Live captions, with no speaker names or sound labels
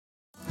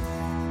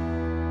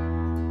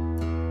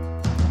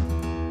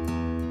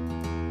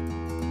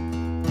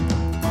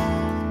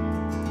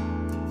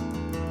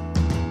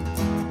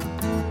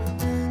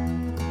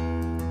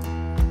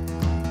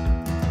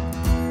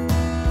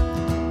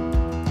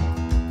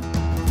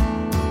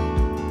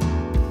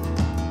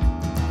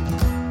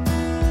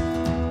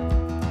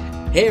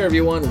Hey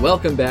everyone,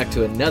 welcome back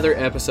to another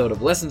episode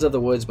of Lessons of the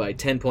Woods by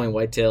 10 Point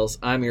Whitetails.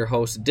 I'm your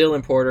host,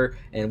 Dylan Porter,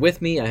 and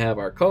with me I have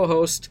our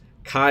co-host,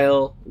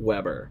 Kyle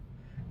Weber,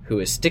 who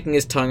is sticking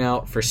his tongue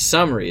out for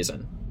some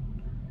reason.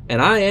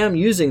 And I am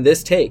using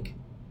this take.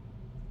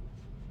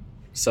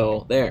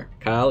 So, there.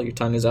 Kyle, your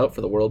tongue is out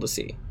for the world to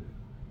see.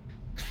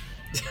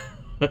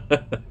 We're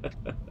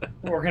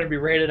going to be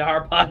rated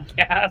R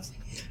podcast.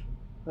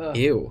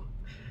 Ew.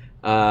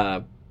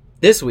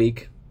 This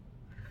week,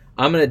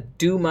 I'm going to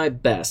do my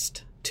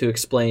best to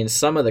explain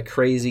some of the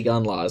crazy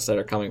gun laws that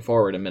are coming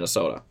forward in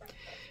Minnesota.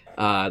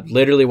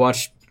 Literally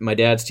watched my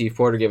dad, Steve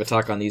Porter, give a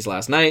talk on these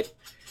last night.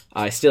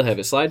 I still have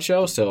his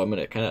slideshow, so I'm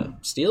going to kind of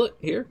steal it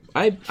here.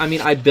 I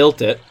mean, I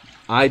built it.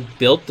 I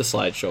built the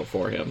slideshow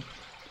for him.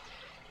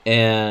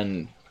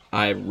 And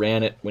I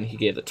ran it when he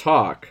gave the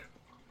talk.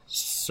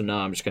 So now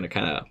I'm just going to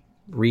kind of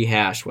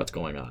rehash what's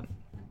going on.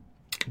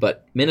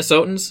 But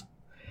Minnesotans,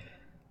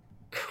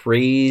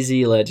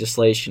 crazy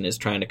legislation is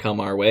trying to come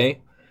our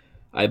way.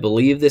 I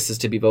believe this is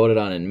to be voted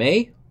on in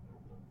May.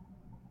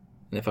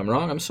 And if I'm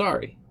wrong, I'm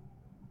sorry.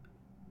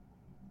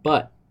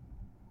 But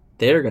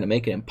they're going to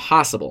make it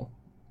impossible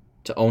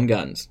to own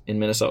guns in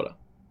Minnesota.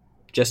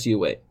 Just you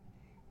wait.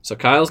 So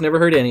Kyle's never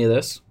heard any of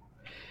this.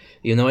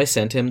 Even though I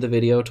sent him the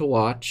video to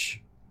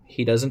watch,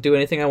 he doesn't do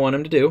anything I want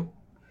him to do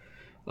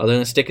other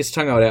than stick his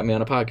tongue out at me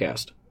on a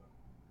podcast.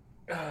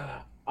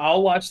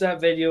 I'll watch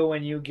that video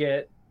when you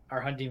get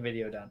our hunting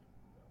video done.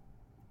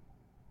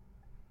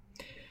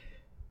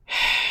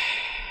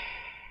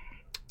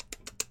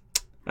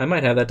 I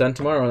might have that done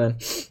tomorrow then.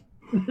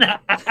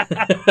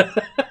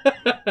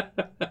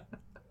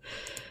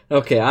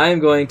 Okay, I'm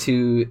going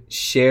to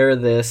share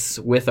this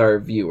with our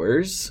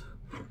viewers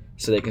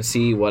so they can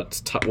see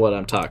what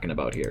I'm talking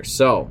about here.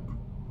 So,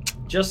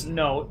 just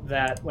note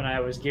that when I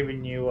was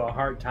giving you a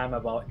hard time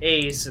about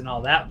Ace and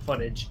all that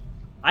footage,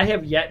 I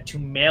have yet to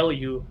mail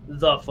you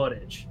the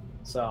footage.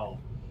 So,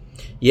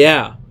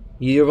 yeah,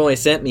 you've only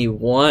sent me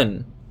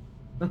one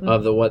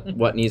of the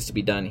what needs to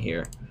be done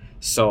here.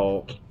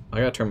 So, I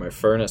gotta turn my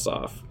furnace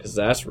off because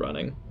that's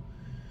running.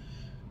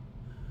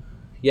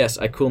 Yes,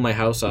 I cool my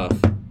house off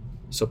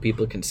so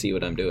people can see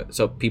what I'm doing.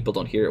 So people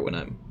don't hear it when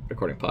I'm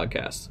recording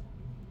podcasts.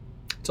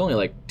 It's only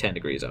like 10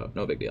 degrees out.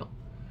 No big deal.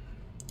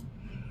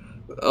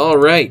 All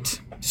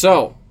right.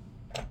 So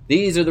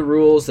these are the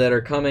rules that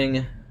are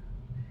coming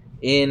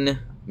in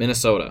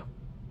Minnesota.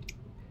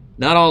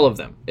 Not all of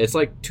them. It's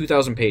like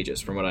 2,000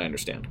 pages from what I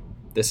understand.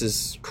 This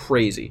is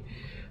crazy.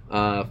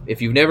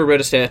 If you've never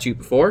read a statute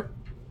before,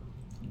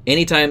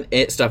 anytime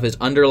stuff is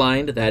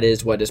underlined, that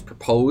is what is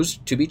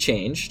proposed to be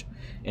changed.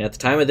 And at the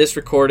time of this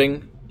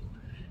recording,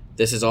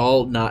 this is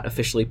all not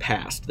officially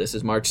passed. This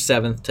is March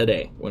 7th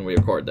today when we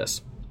record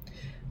this.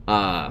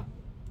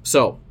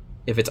 So,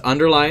 if it's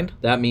underlined,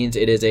 that means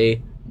it is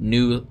a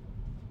new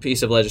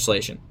piece of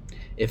legislation.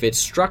 If it's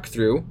struck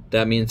through,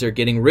 that means they're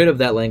getting rid of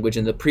that language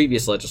in the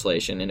previous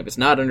legislation. And if it's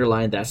not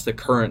underlined, that's the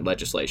current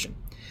legislation.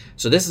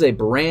 So this is a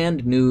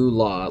brand new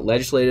law,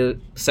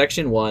 Legislative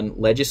Section 1,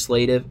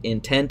 Legislative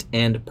Intent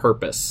and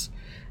Purpose.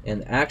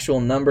 And the actual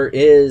number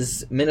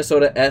is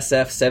Minnesota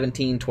SF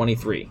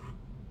 1723.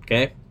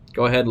 Okay?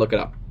 Go ahead, look it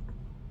up.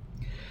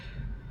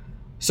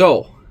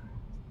 So,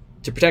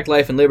 to protect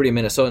life and liberty of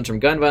Minnesotans from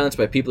gun violence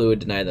by people who would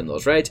deny them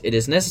those rights, it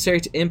is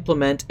necessary to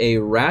implement a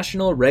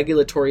rational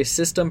regulatory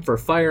system for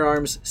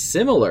firearms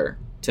similar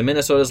to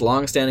Minnesota's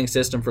long-standing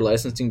system for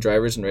licensing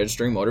drivers and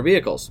registering motor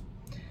vehicles.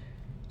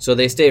 So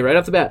they say right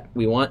off the bat,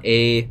 we want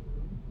a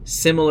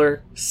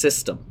similar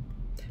system.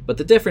 But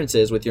the difference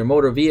is, with your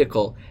motor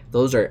vehicle,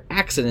 those are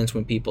accidents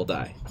when people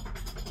die.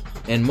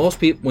 And most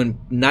people, when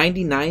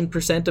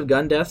 99% of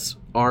gun deaths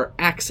are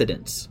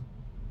accidents.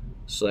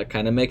 So that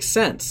kind of makes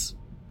sense.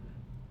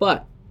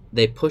 But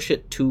they push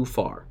it too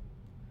far.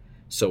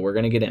 So we're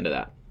going to get into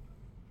that.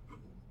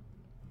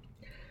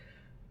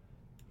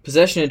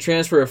 Possession and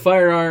transfer of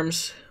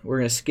firearms. We're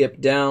going to skip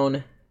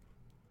down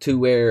to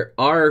where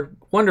our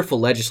wonderful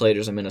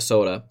legislators in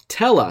Minnesota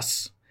tell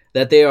us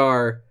that they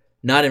are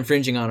not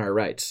infringing on our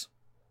rights.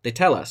 They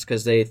tell us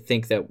because they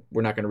think that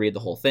we're not going to read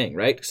the whole thing,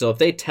 right? So if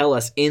they tell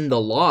us in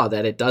the law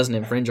that it doesn't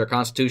infringe our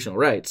constitutional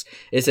rights,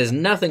 it says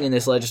nothing in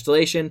this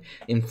legislation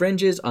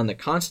infringes on the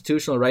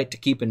constitutional right to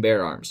keep and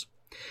bear arms.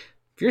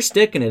 If you're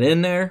sticking it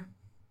in there,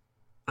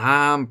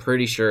 I'm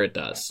pretty sure it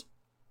does.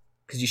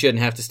 Because you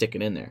shouldn't have to stick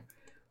it in there,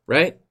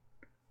 right?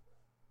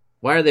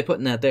 Why are they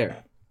putting that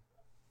there?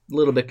 A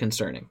little bit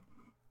concerning.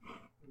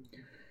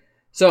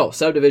 So,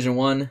 Subdivision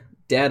 1,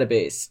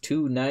 Database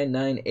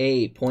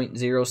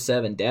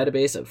 299A.07,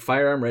 Database of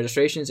Firearm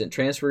Registrations and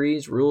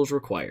Transferees, Rules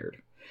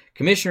Required.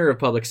 Commissioner of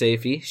Public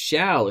Safety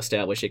shall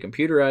establish a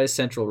computerized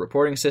central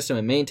reporting system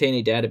and maintain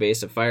a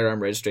database of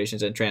firearm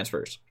registrations and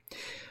transfers.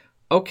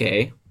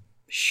 Okay,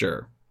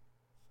 sure.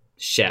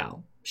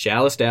 Shall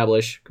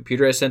establish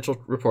computerized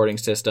central reporting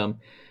system.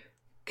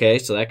 Okay,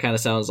 so that kind of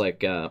sounds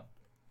like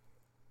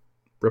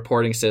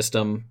reporting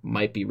system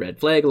might be red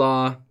flag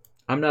law.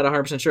 I'm not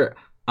 100% sure.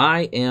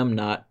 I am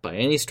not, by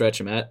any stretch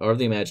of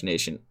the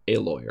imagination, a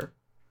lawyer.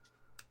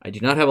 I do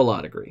not have a law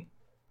degree.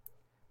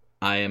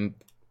 I am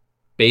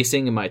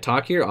basing my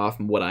talk here off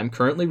what I'm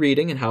currently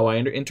reading and how I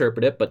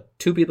interpret it, but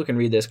two people can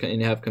read this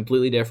and have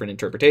completely different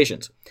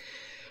interpretations.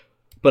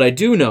 But I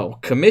do know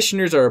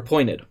commissioners are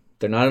appointed.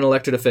 They're not an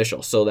elected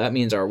official, so that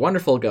means our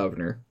wonderful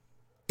governor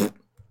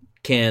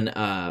can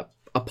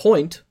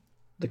appoint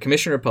the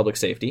Commissioner of Public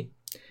Safety,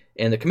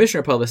 and the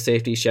Commissioner of Public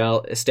Safety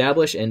shall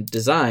establish and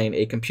design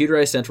a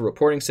computerized central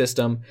reporting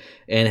system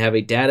and have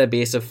a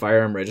database of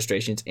firearm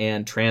registrations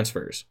and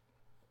transfers.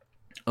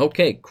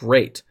 Okay,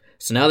 great.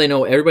 So now they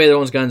know everybody that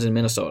owns guns in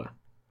Minnesota.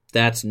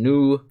 That's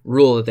new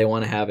rule that they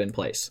want to have in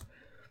place.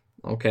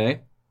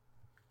 Okay.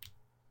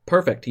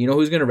 Perfect. You know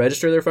who's going to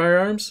register their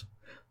firearms?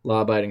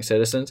 Law-abiding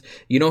citizens.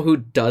 You know who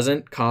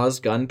doesn't cause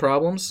gun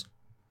problems?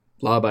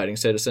 Law-abiding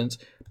citizens.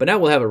 But now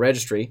we'll have a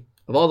registry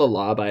of all the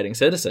law-abiding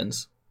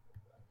citizens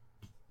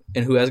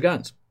and who has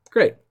guns.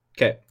 Great.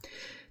 Okay.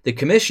 The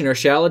commissioner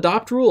shall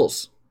adopt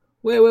rules.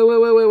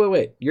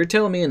 Wait. You're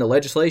telling me in the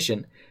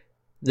legislation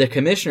the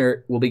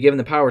commissioner will be given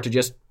the power to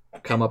just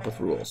come up with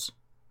rules.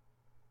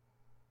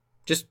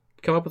 Just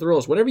come up with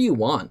rules. Whatever you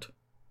want.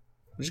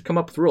 Just come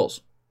up with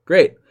rules.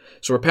 Great.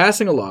 So we're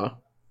passing a law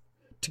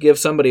to give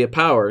somebody a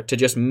power to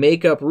just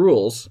make up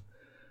rules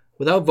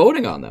without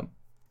voting on them.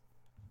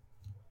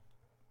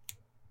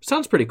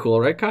 Sounds pretty cool,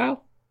 right,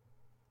 Kyle?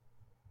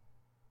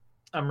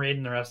 I'm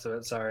reading the rest of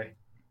it. Sorry.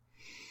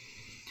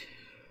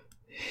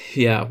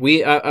 Yeah,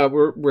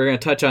 we're going to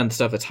touch on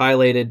stuff that's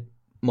highlighted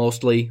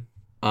mostly,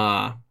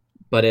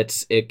 but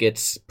it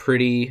gets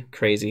pretty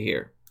crazy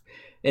here.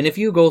 And if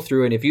you go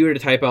through and if you were to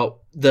type out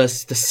the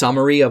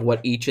summary of what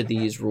each of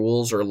these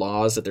rules or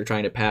laws that they're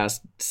trying to pass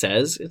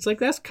says, it's like,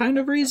 that's kind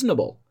of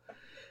reasonable.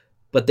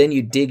 But then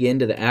you dig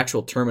into the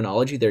actual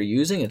terminology they're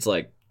using, it's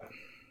like,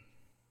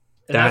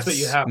 that's what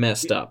you have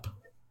messed up.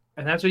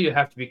 And that's what you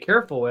have to be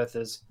careful with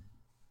is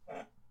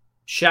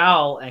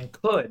shall and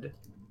could,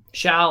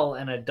 shall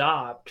and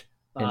adopt.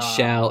 And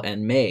shall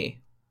and may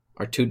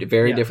are two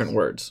very different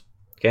words.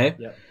 Okay?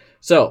 Yep.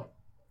 So,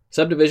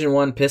 subdivision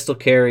 1, pistol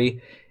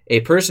carry.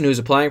 A person who's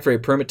applying for a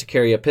permit to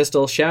carry a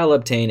pistol shall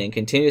obtain and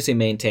continuously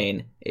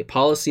maintain a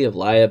policy of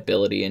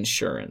liability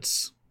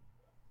insurance,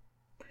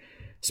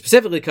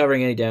 specifically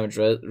covering any damage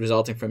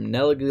resulting from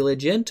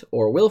negligent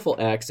or willful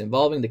acts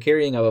involving the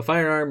carrying of a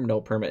firearm. No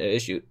permit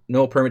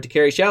to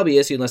carry shall be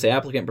issued unless the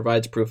applicant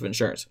provides proof of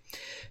insurance.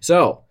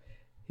 So,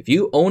 if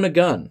you own a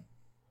gun,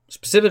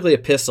 specifically a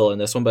pistol in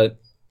this one, but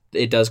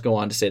it does go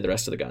on to say the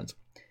rest of the guns.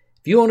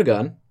 If you own a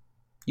gun,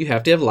 you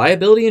have to have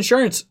liability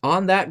insurance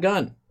on that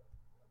gun.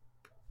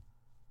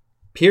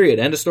 Period.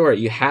 End of story.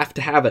 You have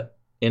to have it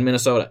in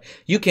Minnesota.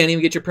 You can't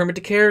even get your permit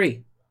to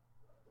carry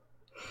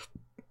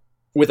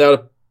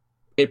without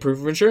a proof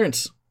of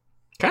insurance.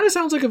 Kind of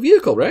sounds like a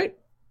vehicle, right?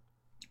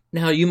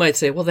 Now you might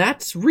say, well,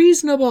 that's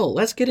reasonable.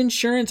 Let's get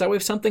insurance. That way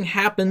if something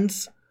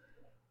happens,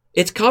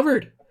 it's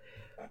covered.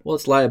 Well,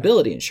 it's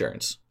liability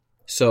insurance.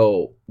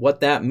 So what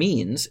that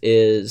means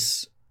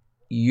is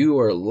you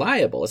are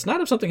liable. It's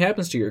not if something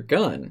happens to your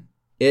gun.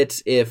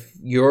 It's if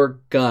your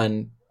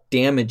gun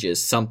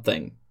damages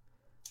something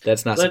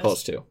that's not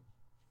supposed to.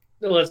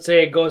 Let's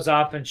say it goes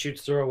off and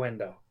shoots through a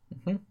window.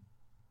 Mm-hmm.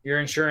 Your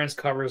insurance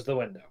covers the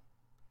window.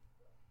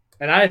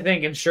 And I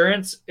think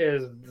insurance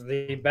is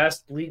the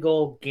best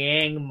legal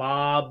gang,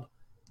 mob,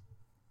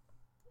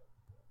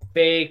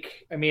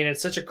 fake. I mean,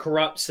 it's such a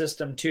corrupt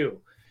system,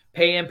 too.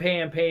 Pay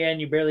in,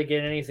 you barely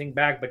get anything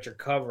back, but you're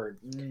covered.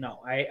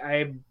 No,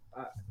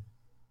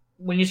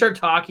 when you start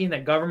talking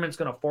that government's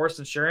going to force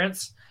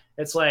insurance,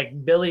 it's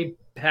like Billy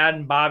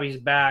patting Bobby's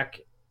back.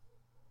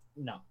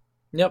 No.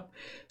 Yep.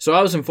 So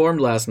I was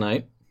informed last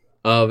night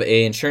of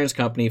a insurance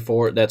company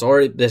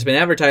that's been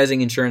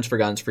advertising insurance for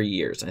guns for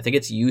years. I think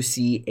it's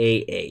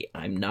UCAA.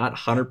 I'm not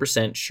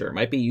 100% sure. It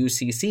might be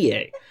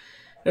UCCA.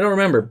 I don't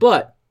remember,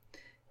 but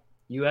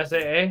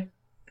USAA?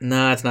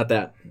 Nah, it's not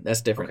that.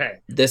 That's different. Okay.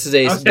 This is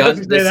a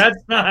gun.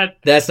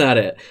 That's not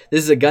it.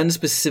 This is a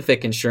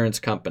gun-specific insurance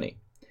company,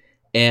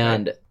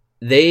 and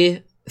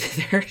their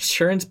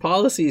insurance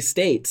policy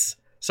states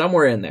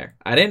somewhere in there.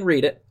 I didn't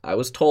read it. I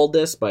was told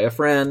this by a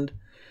friend.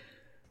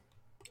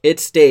 It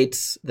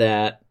states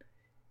that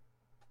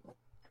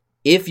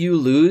if you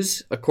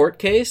lose a court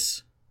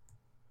case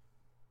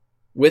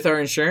with our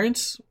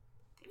insurance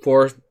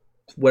for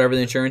whatever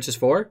the insurance is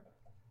for,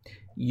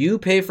 you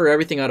pay for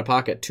everything out of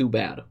pocket. Too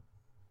bad.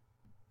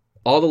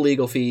 All the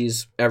legal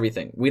fees,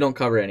 everything. We don't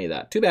cover any of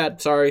that. Too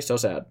bad. Sorry. So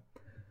sad.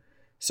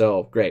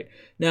 So, great.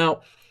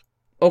 Now,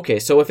 okay,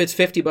 so if it's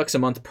 $50 a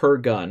month per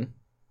gun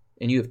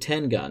and you have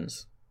 10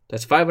 guns,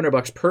 that's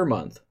 $500 per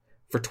month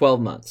for 12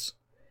 months.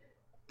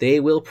 They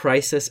will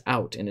price this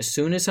out. And as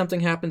soon as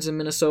something happens in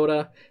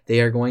Minnesota, they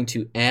are going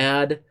to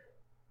add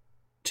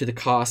to the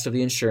cost of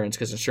the insurance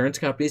because insurance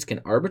companies can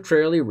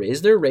arbitrarily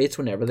raise their rates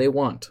whenever they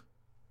want.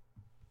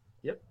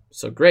 Yep.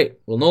 So great.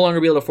 We'll no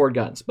longer be able to afford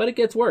guns. But it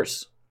gets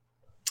worse.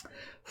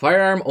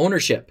 Firearm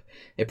ownership.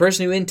 A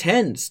person who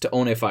intends to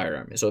own a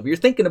firearm. So if you're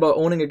thinking about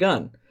owning a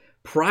gun,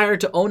 Prior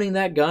to owning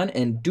that gun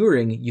and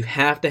during, you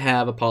have to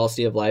have a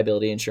policy of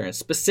liability insurance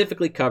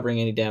specifically covering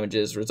any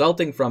damages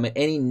resulting from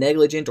any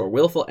negligent or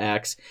willful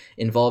acts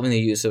involving the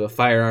use of a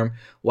firearm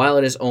while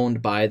it is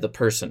owned by the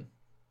person.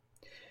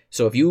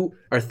 So if you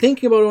are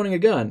thinking about owning a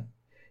gun,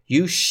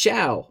 you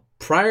shall,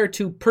 prior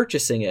to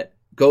purchasing it,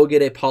 go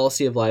get a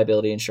policy of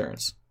liability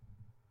insurance.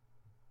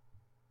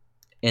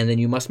 And then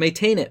you must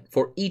maintain it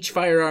for each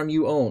firearm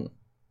you own,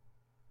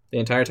 the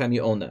entire time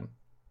you own them.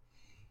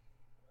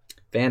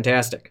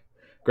 Fantastic.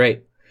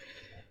 Great.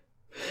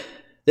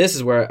 This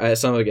is where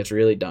some of it gets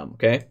really dumb,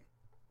 okay?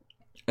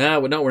 No,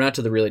 we're not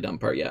to the really dumb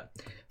part yet.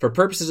 For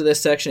purposes of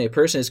this section, a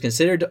person is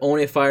considered to own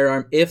a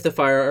firearm if the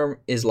firearm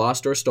is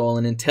lost or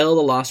stolen until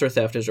the loss or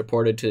theft is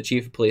reported to the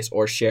chief of police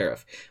or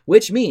sheriff.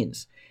 Which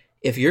means,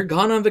 if you're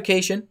gone on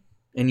vacation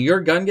and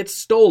your gun gets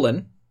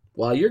stolen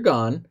while you're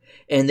gone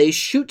and they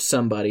shoot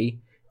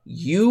somebody,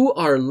 you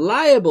are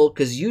liable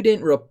because you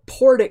didn't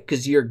report it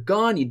because you're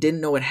gone, you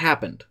didn't know it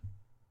happened.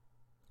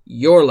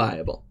 You're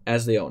liable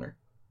as the owner.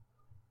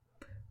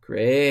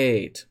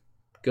 Great.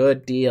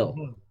 Good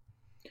deal.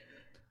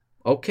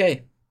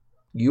 Okay.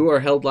 You are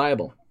held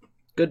liable.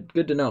 Good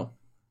to know.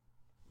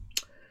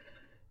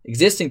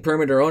 Existing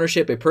permit or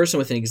ownership. A person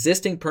with an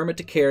existing permit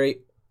to carry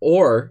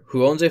or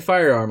who owns a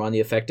firearm on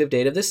the effective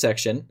date of this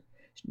section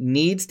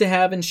needs to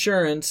have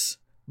insurance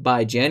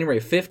by January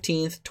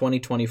 15th,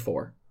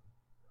 2024.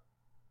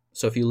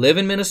 So if you live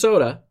in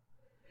Minnesota,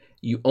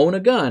 you own a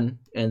gun,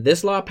 and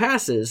this law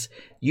passes,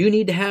 you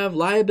need to have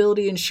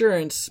liability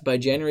insurance by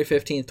January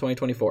 15th,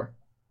 2024.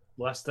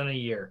 Less than a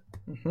year.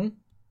 Mm-hmm.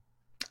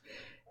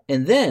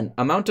 And then,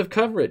 amount of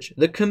coverage.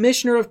 The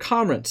Commissioner of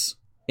Commerce,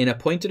 an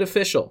appointed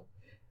official,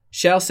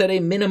 shall set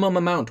a minimum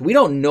amount. We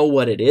don't know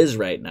what it is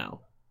right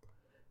now.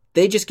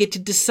 They just get to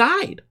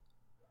decide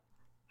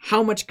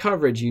how much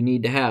coverage you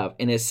need to have,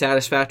 and it's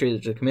satisfactory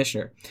to the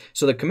commissioner.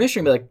 So the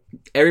commissioner will be like,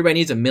 everybody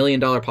needs $1 million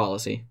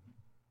policy.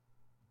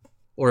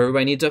 Or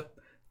everybody needs a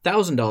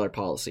 $1,000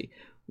 policy.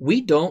 We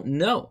don't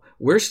know.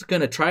 We're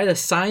going to try to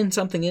sign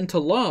something into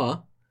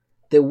law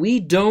that we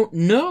don't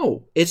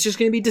know. It's just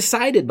going to be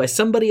decided by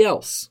somebody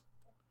else.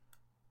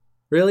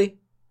 Really?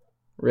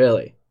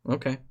 Really?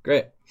 Okay,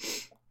 great.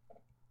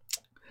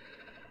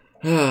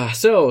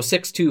 So,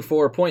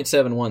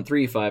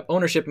 624.7135,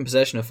 ownership and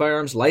possession of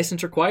firearms,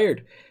 license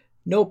required.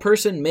 No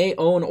person may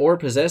own or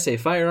possess a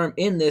firearm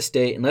in this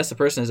state unless the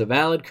person has a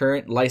valid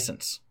current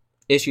license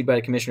issued by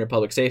the Commissioner of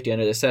Public Safety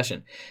under this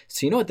session.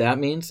 So you know what that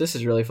means? This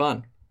is really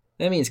fun.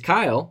 That means,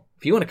 Kyle,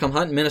 if you want to come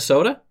hunt in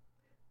Minnesota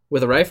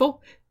with a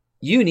rifle,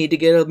 you need to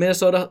get a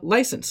Minnesota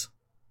license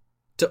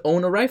to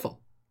own a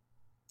rifle,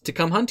 to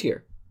come hunt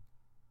here.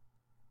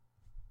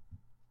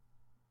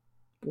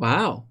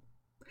 Wow.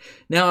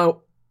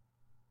 Now,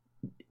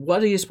 what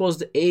do you suppose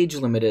the age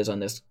limit is on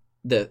this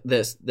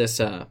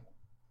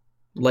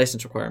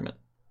license requirement?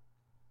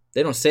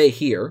 They don't say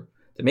here.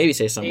 They maybe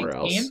say somewhere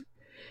 18? Else.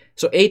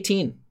 So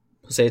 18.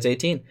 We'll say it's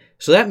 18.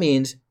 So that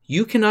means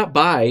you cannot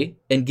buy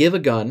and give a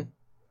gun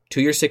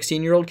to your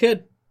 16-year-old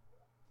kid.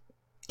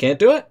 Can't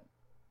do it.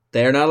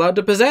 They are not allowed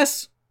to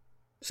possess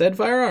said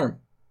firearm.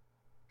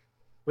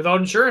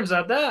 Without insurance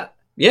at that.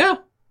 Yeah.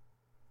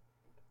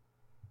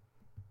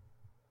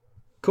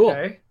 Cool.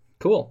 Okay.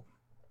 Cool.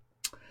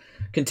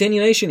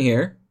 Continuation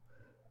here.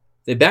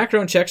 The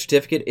background check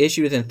certificate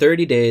issued within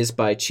 30 days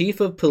by chief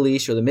of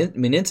police or the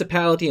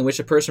municipality in which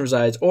the person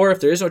resides, or if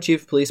there is no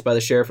chief of police, by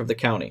the sheriff of the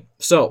county.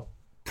 So,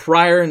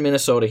 prior in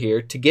Minnesota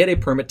here, to get a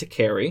permit to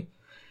carry,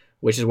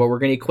 which is what we're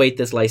going to equate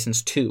this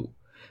license to,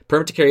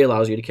 permit to carry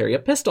allows you to carry a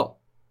pistol.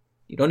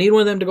 You don't need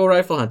one of them to go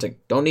rifle hunting.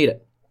 Don't need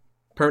it.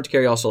 Permit to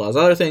carry also allows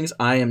other things.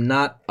 I am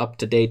not up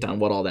to date on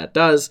what all that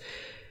does,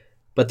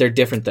 but they're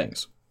different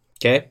things.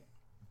 Okay?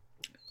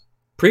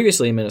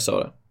 Previously in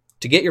Minnesota,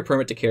 to get your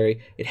permit to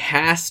carry, it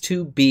has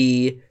to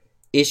be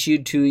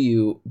issued to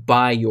you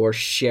by your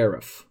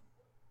sheriff.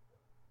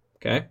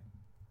 Okay?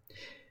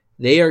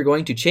 They are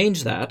going to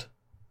change that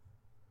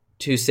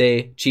to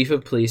say chief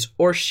of police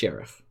or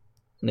sheriff.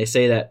 And they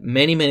say that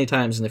many, many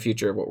times in the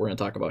future of what we're going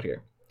to talk about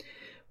here.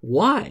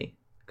 Why?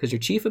 Because your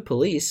chief of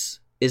police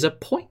is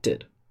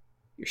appointed.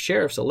 Your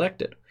sheriff's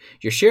elected.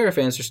 Your sheriff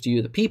answers to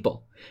you, the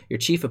people. Your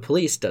chief of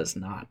police does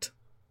not.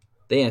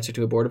 They answer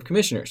to a board of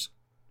commissioners,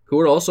 who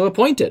are also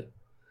appointed.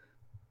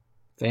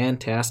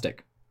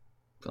 Fantastic.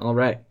 All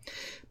right.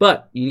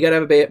 But you got to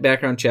have a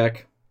background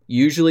check.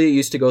 Usually it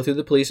used to go through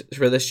the police,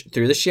 through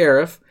the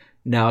sheriff.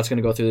 Now it's going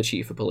to go through the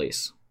chief of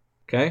police.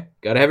 Okay?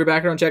 Got to have your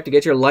background check to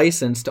get your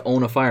license to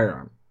own a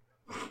firearm.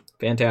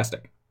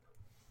 Fantastic.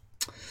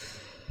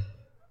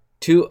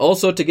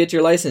 To get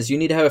your license, you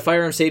need to have a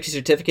firearm safety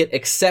certificate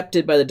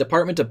accepted by the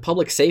Department of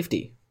Public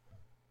Safety.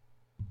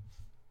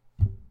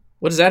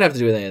 What does that have to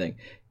do with anything?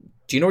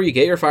 Do you know where you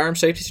get your firearm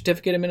safety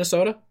certificate in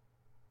Minnesota?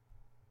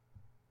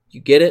 You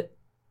get it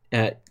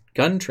at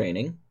gun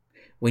training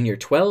when you're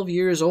 12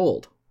 years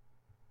old.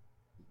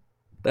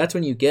 That's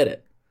when you get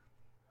it.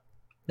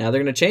 Now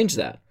they're going to change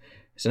that.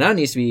 So now it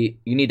needs to be,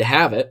 you need to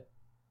have it,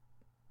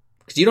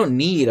 because you don't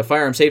need a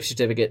firearm safety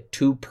certificate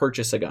to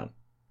purchase a gun.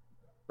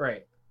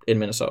 Right. In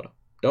Minnesota.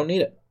 Don't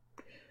need it.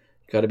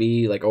 Got to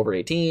be like over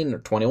 18 or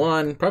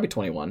 21, probably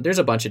 21. There's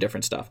a bunch of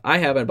different stuff. I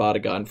haven't bought a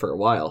gun for a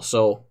while,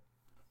 so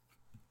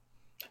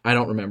I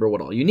don't remember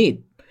what all you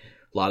need.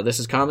 A lot of this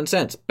is common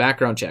sense.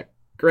 Background check.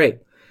 Great.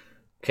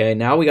 Okay,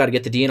 now we got to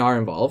get the DNR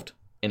involved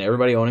and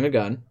everybody owning a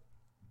gun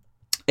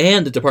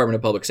and the Department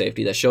of Public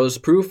Safety that shows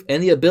proof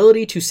and the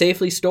ability to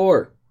safely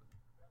store.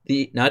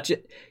 You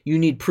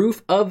need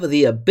proof of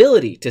the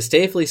ability to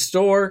safely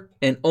store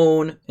and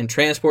own and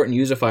transport and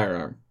use a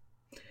firearm.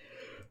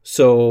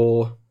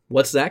 So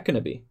what's that going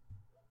to be?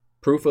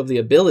 Proof of the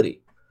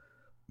ability.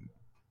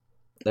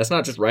 That's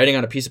not just writing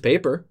on a piece of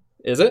paper,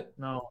 is it?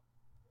 No.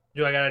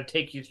 Do I got to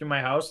take you through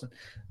my house? And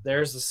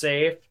there's the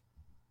safe.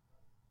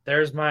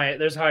 There's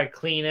how I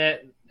clean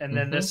it. And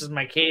then this is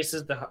my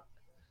cases.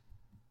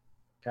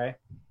 Okay.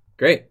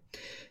 Great.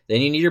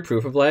 Then you need your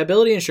proof of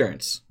liability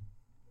insurance.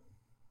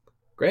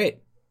 Great.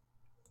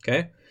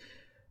 Okay.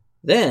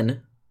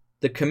 Then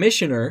the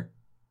commissioner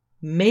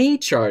may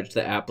charge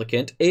the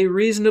applicant a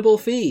reasonable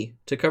fee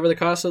to cover the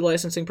cost of the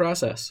licensing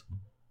process.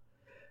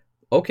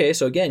 Okay,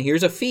 so again,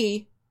 here's a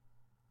fee.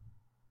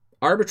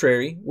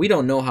 Arbitrary. We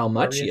don't know how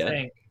much yet.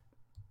 Think?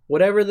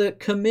 Whatever the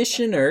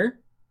commissioner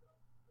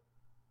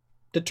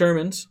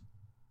determines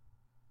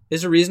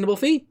is a reasonable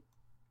fee.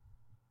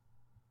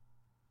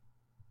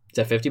 Is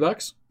that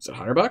 $50? Is it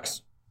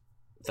 $100?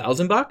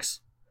 $1,000?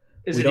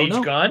 Is it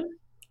each gun?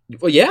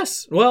 Well,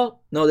 yes.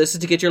 Well, no, this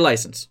is to get your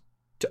license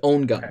to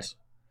own guns.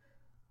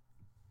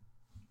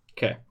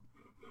 Okay.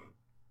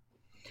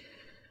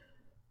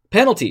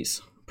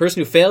 Penalties. A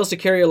person who fails to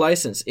carry a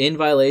license in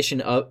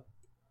violation of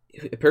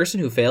this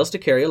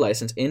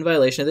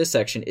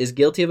section is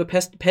guilty of a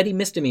petty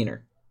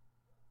misdemeanor.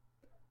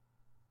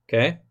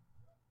 Okay?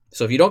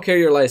 So if you don't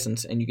carry your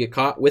license and you get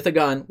caught with a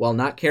gun while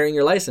not carrying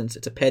your license,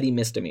 it's a petty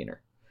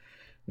misdemeanor.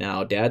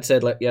 Now, Dad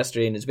said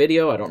yesterday in his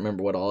video, I don't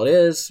remember what all it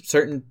is,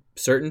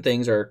 certain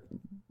things are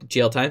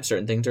jail time,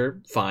 certain things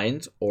are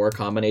fines, or a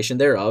combination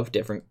thereof,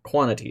 different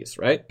quantities,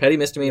 right? Petty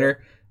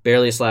misdemeanor,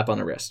 barely a slap on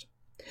the wrist.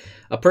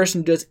 A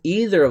person who does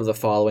either of the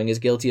following is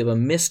guilty of a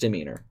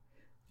misdemeanor.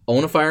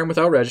 Own a firearm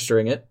without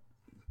registering it.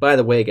 By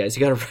the way, guys,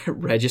 you got to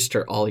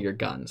register all your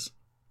guns.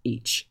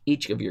 Each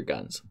of your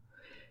guns.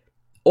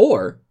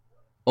 Or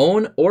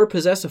own or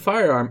possess a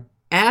firearm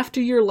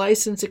after your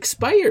license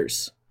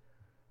expires.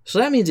 So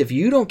that means if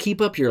you don't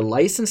keep up your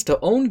license to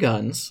own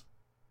guns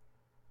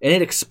and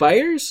it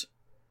expires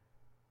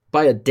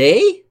by a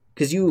day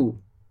because you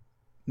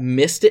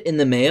missed it in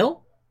the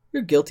mail,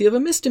 you're guilty of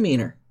a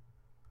misdemeanor.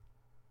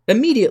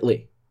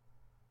 Immediately.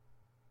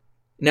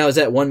 Now, is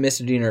that one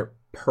misdemeanor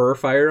per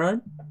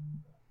firearm?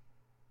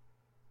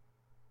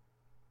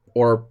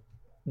 Or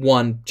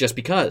one just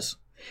because?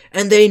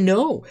 And they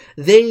know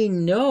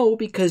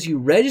because you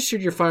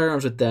registered your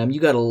firearms with them,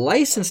 you got a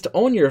license to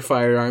own your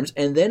firearms,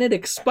 and then it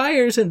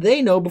expires and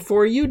they know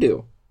before you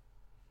do.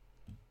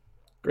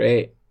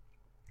 Great.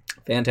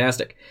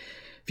 Fantastic.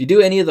 If you do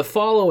any of the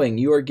following,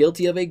 you are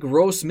guilty of a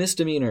gross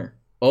misdemeanor.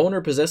 Own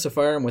or possess a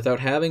firearm without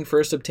having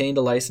first obtained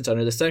a license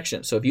under this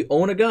section. So if you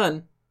own a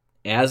gun,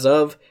 as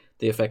of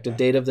the effective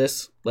date of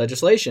this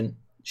legislation,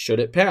 should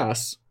it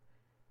pass,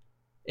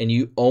 and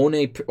you own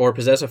or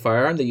possess a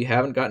firearm that you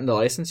haven't gotten the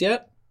license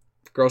yet,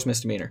 gross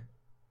misdemeanor.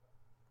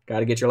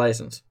 Got to get your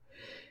license.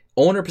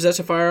 Own or possess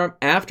a firearm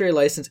after a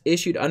license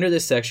issued under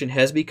this section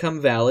has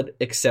become valid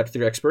except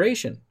through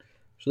expiration.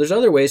 So there's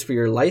other ways for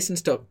your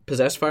license to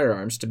possess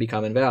firearms to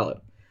become invalid,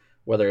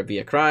 whether it be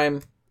a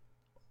crime,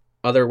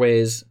 other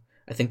ways.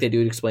 I think they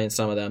do explain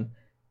some of them.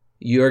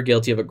 You're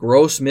guilty of a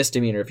gross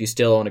misdemeanor if you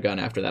still own a gun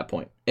after that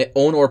point.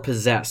 Own or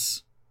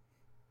possess.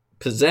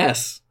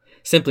 Possess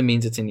simply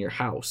means it's in your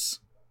house.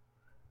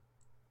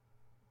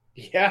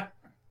 Yeah.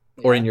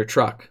 Or in your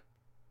truck.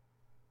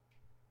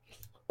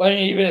 Well, I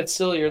mean, even it's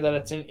sillier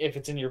that if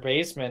it's in your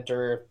basement,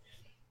 or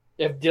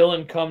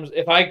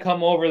if I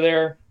come over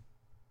there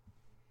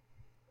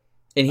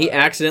and he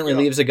accidentally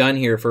leaves a gun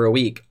here for a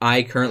week,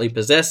 I currently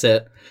possess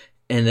it,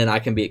 and then I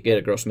can get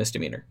a gross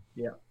misdemeanor.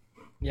 Yeah.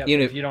 Yeah.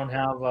 Even if you don't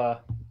have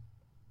a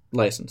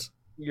license.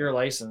 Your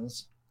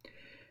license.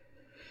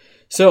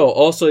 So,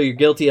 also, you're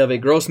guilty of a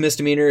gross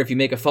misdemeanor if you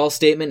make a false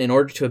statement in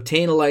order to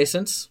obtain a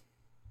license,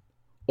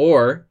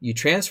 or you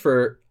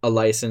transfer a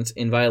license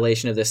in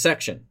violation of this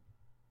section.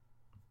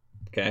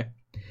 Okay.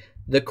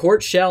 The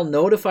court shall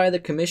notify the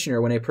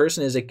commissioner when a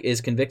person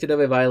is convicted of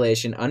a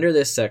violation under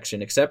this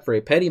section, except for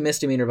a petty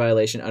misdemeanor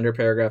violation under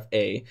paragraph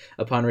A.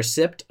 Upon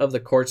receipt of the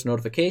court's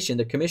notification,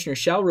 the commissioner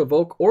shall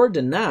revoke or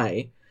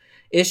deny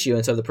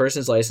issuance of the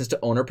person's license to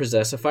own or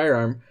possess a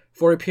firearm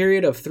for a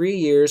period of 3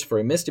 years for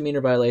a misdemeanor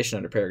violation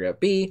under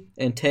paragraph B,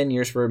 and 10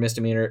 years for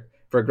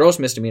a gross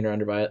misdemeanor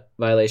under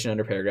violation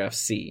under paragraph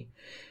C.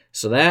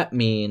 So that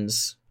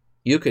means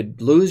you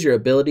could lose your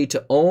ability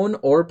to own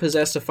or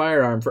possess a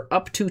firearm for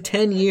up to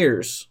 10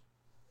 years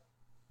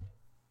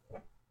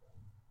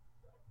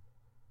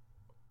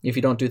if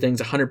you don't do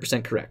things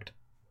 100% correct.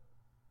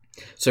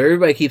 So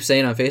everybody keeps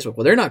saying on Facebook,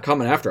 well, they're not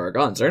coming after our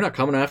guns. They're not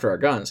coming after our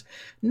guns.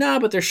 Nah,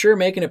 but they're sure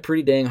making it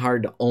pretty dang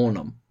hard to own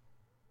them.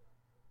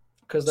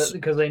 Because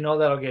they know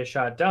that'll get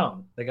shot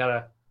down. They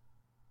gotta.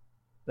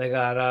 They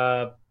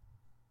got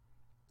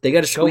They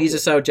got to squeeze Choke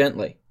it. us out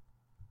gently.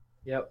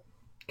 Yep.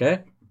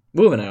 Okay,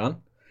 moving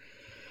on.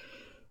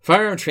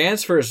 Firearm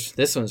transfers.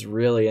 This one's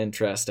really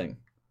interesting.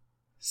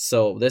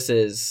 So this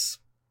is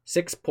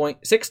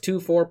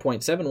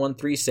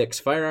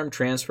 624.7136 firearm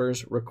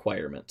transfers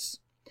requirements.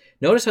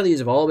 Notice how these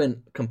have all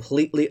been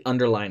completely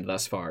underlined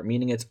thus far,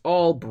 meaning it's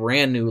all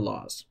brand new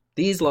laws.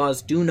 These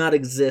laws do not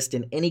exist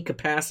in any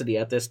capacity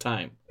at this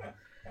time.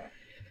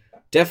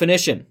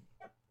 Definition.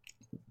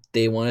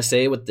 They want to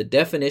say what the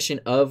definition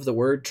of the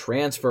word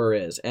transfer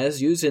is.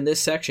 As used in this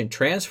section,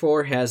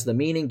 transfer has the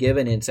meaning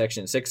given in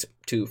section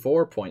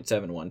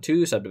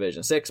 624.712,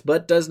 subdivision 6,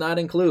 but does not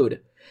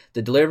include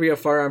the delivery of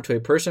firearm to a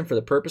person for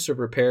the purpose of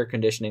repair,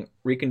 conditioning,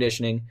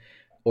 reconditioning,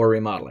 or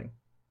remodeling.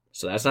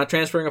 So that's not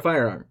transferring a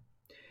firearm.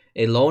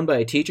 A loan by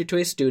a teacher to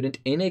a student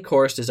in a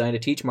course designed to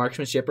teach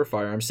marksmanship or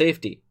firearm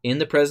safety in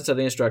the presence of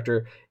the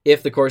instructor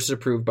if the course is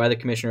approved by the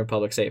Commissioner of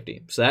Public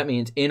Safety. So that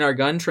means in our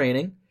gun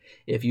training,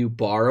 if you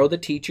borrow the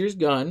teacher's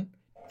gun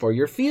for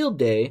your field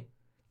day,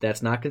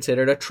 that's not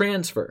considered a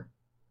transfer.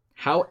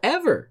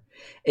 However,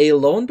 a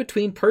loan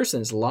between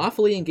persons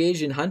lawfully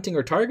engaged in hunting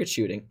or target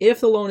shooting,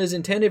 if the loan is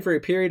intended for a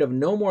period of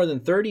no more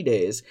than 30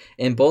 days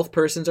and both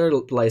persons are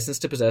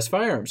licensed to possess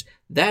firearms,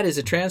 that is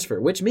a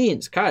transfer, which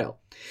means, Kyle,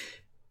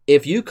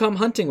 if you come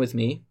hunting with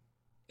me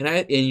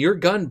and your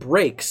gun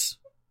breaks,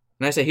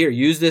 and I say, here,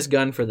 use this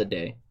gun for the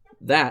day,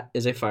 that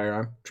is a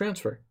firearm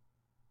transfer.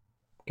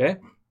 Okay?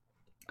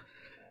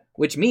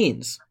 Which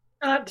means...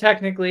 Not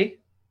technically.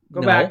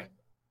 Go back.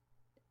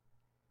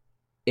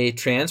 A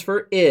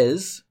transfer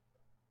is...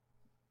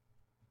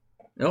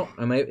 No,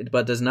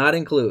 but does not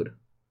include.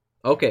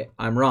 Okay,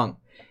 I'm wrong.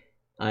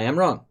 I am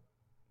wrong.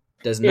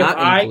 Does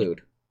not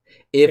include.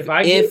 If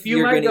I give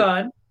you my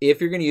gun...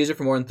 If you're going to use it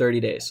for more than 30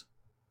 days.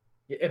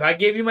 If I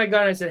gave you my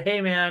gun and said,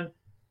 hey, man,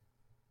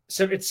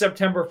 it's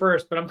September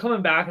 1st, but I'm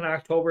coming back on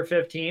October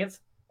 15th,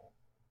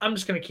 I'm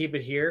just going to keep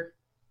it here.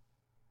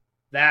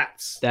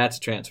 That's a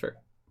transfer.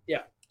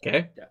 Yeah.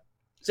 Okay. Yeah.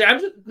 See, I'm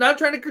just not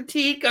trying to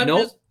critique.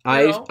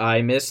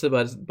 I missed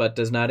the but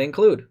does not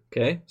include.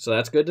 Okay, so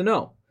that's good to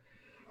know.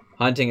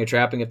 Hunting or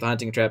trapping, if the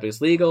hunting or trapping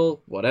is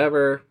legal,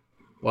 whatever.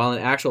 While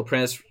in actual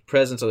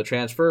presence of the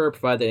transferor,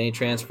 provided that any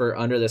transfer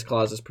under this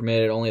clause is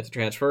permitted only if the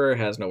transferor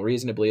has no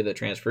reason to believe that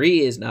the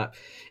transferee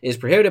is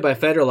prohibited by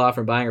federal law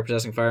from buying or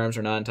possessing firearms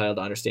or not entitled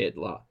to under state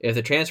law. If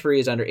the transferee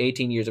is under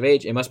 18 years of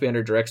age, it must be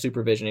under direct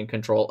supervision and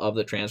control of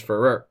the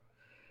transferor,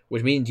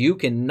 which means you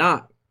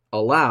cannot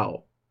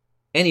allow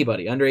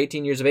anybody under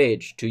 18 years of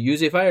age to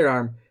use a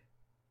firearm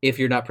if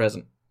you're not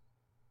present.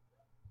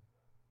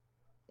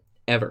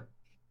 Ever.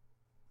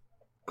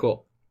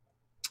 Cool.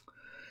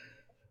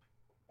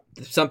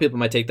 Some people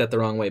might take that the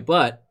wrong way,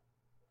 but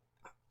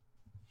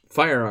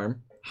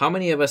firearm, how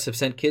many of us have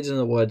sent kids in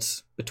the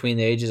woods between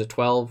the ages of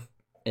 12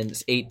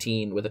 and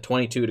 18 with a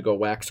 22 to go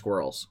whack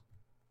squirrels?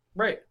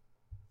 Right.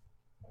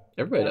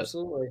 Everybody does.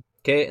 Absolutely.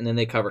 Okay, and then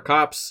they cover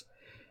cops.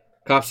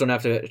 Cops don't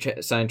have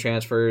to sign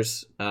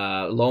transfers.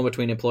 Loan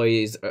between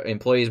employees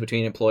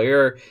between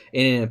employer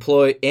and an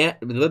employee, and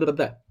blah, blah,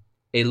 blah.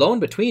 A loan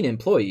between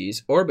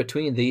employees or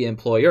between the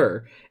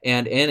employer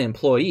and an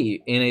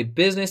employee in a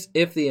business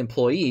if the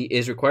employee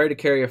is required to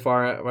carry a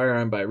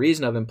firearm by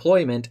reason of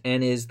employment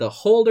and is the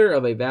holder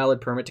of a valid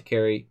permit to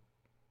carry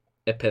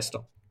a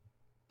pistol.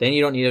 Then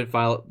you don't need to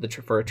file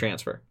for a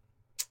transfer.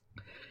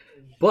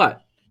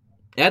 But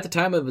at the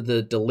time of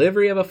the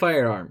delivery of a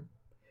firearm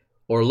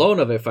or loan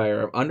of a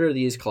firearm under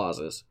these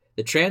clauses,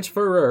 the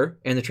transferor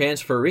and the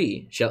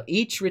transferee shall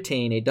each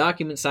retain a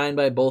document signed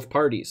by both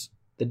parties.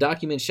 The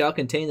document shall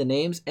contain the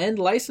names and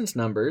license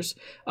numbers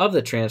of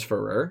the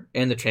transferor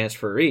and the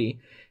transferee,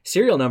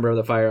 serial number of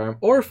the firearm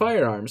or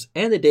firearms,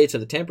 and the dates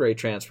of the temporary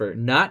transfer,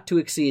 not to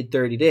exceed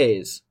 30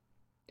 days.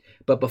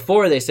 But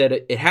before they said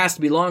it has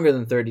to be longer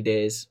than 30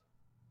 days,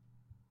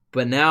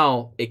 but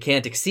now it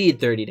can't exceed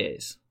 30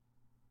 days.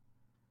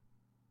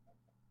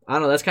 I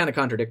don't know, that's kind of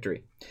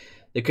contradictory.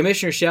 The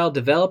commissioner shall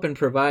develop and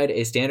provide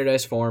a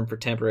standardized form for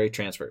temporary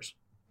transfers.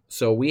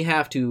 So we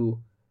have to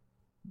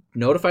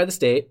notify the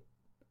state,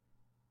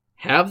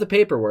 have the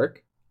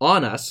paperwork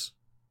on us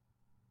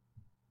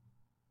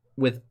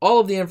with all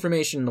of the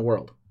information in the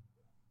world.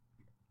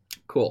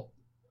 Cool.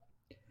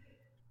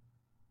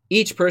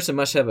 Each person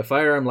must have a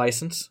firearm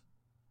license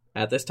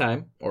at this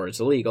time, or it's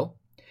illegal.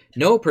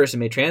 No person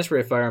may transfer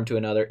a firearm to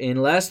another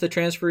unless the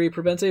transferee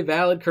presents a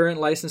valid current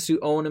license to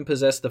own and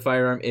possess the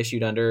firearm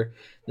issued under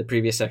the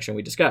previous section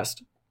we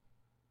discussed.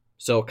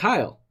 So,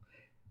 Kyle,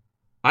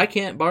 I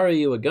can't borrow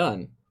you a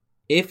gun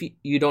if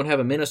you don't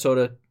have a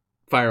Minnesota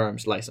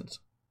firearms license.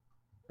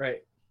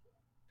 Right.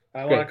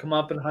 I want to come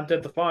up and hunt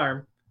at the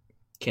farm.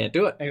 Can't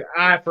do it.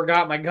 I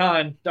forgot my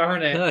gun.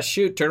 Darn it. Ah,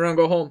 shoot. Turn around,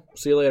 go home.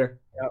 See you later.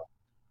 Yep.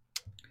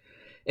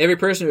 Every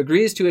person who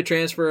agrees to a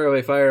transfer of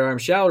a firearm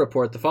shall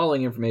report the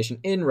following information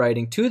in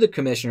writing to the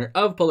Commissioner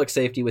of Public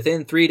Safety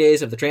within 3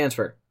 days of the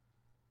transfer.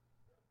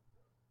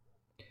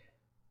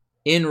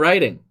 In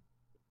writing.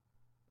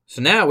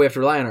 So now we have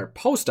to rely on our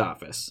post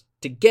office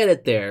to get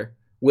it there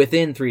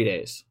within 3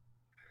 days.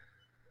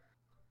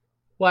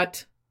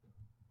 What?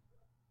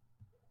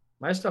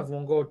 My stuff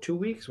won't go 2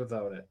 weeks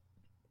without it.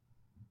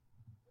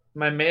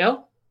 My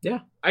mail? Yeah.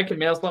 I can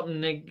mail something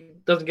and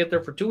it doesn't get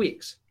there for 2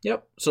 weeks.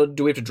 Yep. So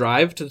do we have to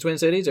drive to the Twin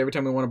Cities every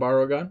time we want to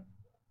borrow a gun?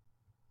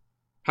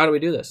 How do we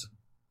do this?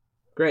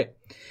 Great.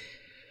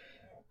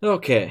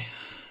 Okay.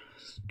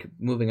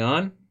 Moving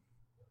on.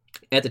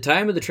 At the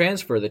time of the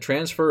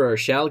transferor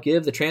shall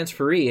give the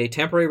transferee a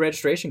temporary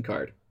registration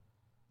card.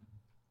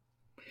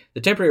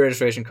 The temporary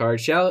registration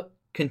card shall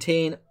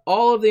contain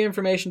all of the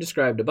information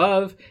described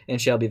above and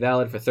shall be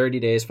valid for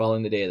 30 days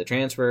following the day of the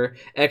transfer.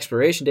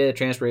 Expiration date of the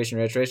transferation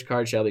registration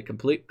card shall be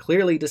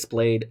clearly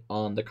displayed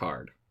on the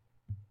card.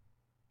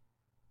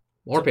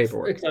 More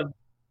paperwork. It's an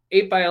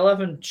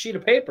 8x11 sheet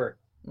of paper.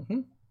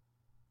 Mm-hmm.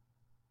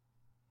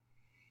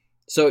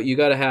 So you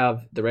got to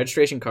have the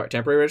registration card,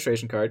 temporary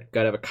registration card.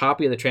 Got to have a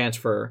copy of the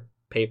transfer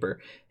paper,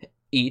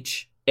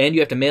 each, and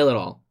you have to mail it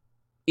all.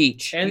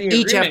 Each, And the you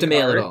each have to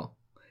mail agreement it card. all.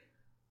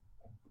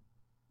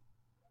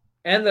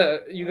 And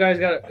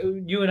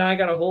you and I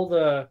got to hold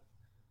the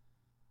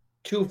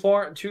two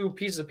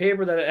pieces of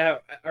paper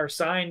that are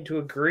signed to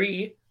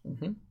agree.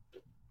 Mm-hmm.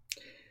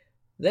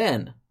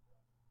 Then,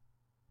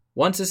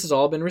 once this has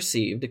all been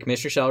received, the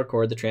commissioner shall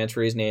record the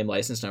transferee's name,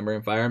 license number,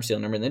 and firearm seal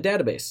number in the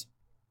database.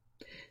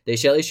 They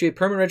shall issue a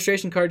permanent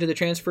registration card to the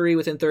transferee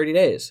within 30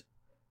 days.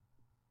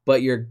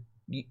 But you're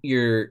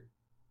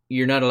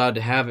not allowed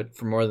to have it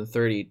for more than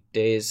 30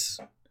 days.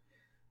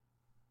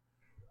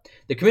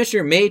 The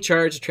commissioner may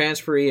charge the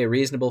transferee a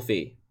reasonable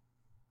fee.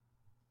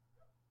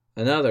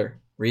 Another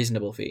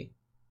reasonable fee.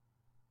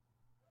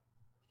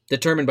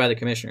 Determined by the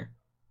commissioner.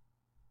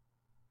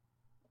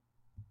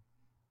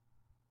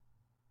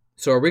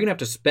 So are we going to have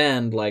to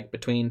spend like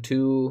between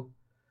 $200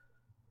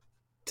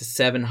 to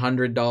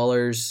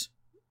 $700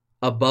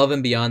 above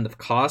and beyond the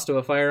cost of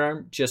a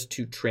firearm just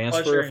to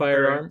transfer a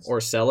firearm or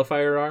sell a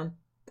firearm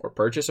or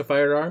purchase a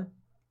firearm?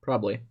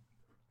 Probably.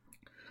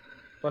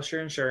 Plus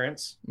your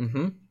insurance.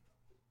 Mm-hmm.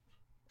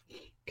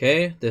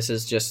 Okay, this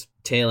is just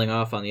tailing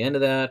off on the end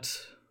of that.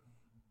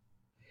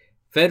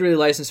 Federally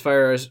licensed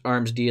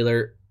firearms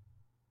dealer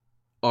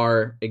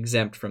are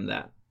exempt from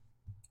that.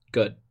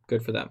 Good.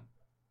 Good for them.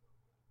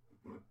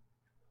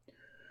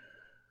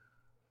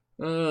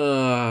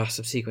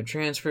 Subsequent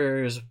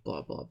transfers,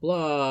 blah, blah,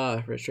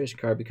 blah. Registration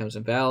card becomes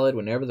invalid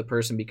whenever the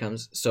person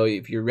becomes... So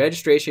if your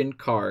registration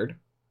card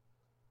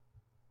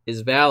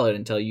is valid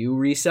until you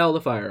resell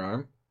the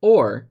firearm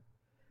or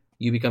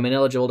you become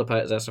ineligible to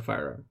possess a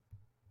firearm.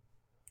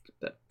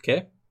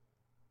 Okay?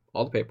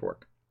 All the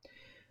paperwork.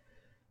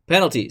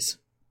 Penalties.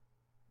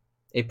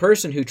 A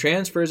person who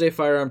transfers a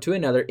firearm to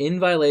another in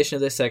violation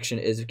of this section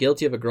is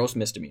guilty of a gross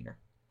misdemeanor.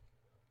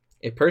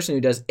 A person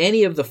who does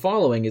any of the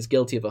following is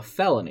guilty of a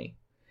felony.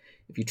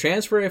 If you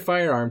transfer a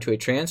firearm to a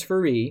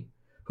transferee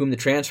whom the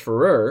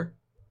transferor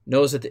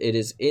knows that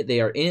they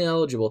are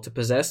ineligible to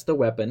possess the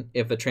weapon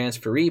if the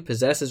transferee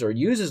possesses or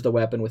uses the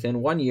weapon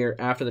within 1 year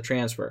after the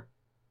transfer.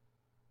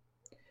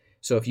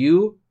 So if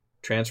you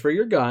transfer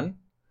your gun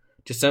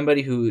to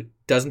somebody who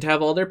doesn't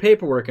have all their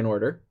paperwork in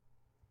order,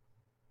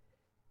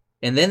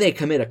 and then they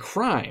commit a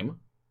crime,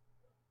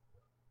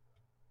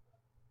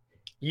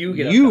 you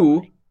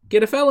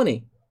get a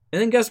felony.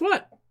 And then guess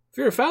what? If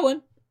you're a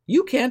felon,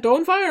 you can't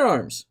own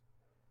firearms.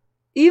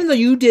 Even though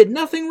you did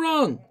nothing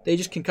wrong, they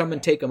just can come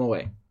and take them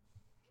away.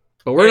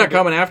 But we're not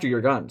coming after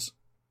your guns.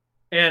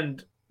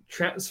 And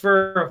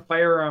transfer a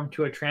firearm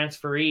to a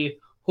transferee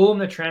whom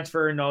the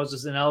transferor knows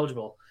is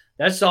ineligible.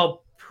 That's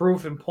all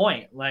proof and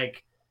point.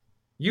 Like,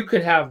 you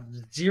could have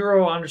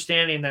zero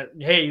understanding that,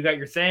 hey, you got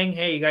your thing.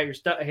 Hey, you got your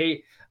stuff.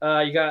 Hey,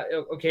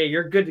 okay,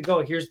 you're good to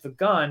go. Here's the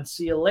gun.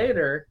 See you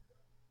later.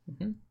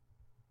 Mm-hmm.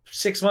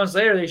 6 months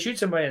later, they shoot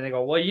somebody and they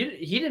go, well,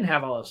 he didn't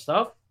have all this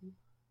stuff.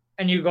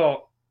 And you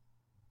go,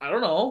 I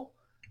don't know.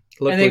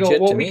 Look, and they go,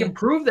 well, we can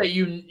prove that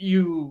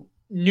you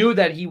knew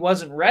that he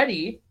wasn't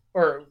ready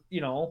or,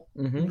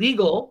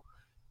 legal.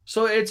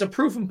 So it's a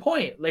proof and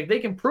point. Like, they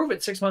can prove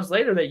it 6 months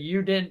later that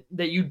you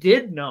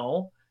did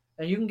know,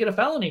 and you can get a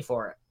felony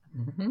for it.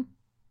 Mm-hmm.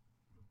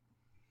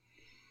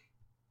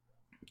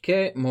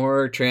 Okay,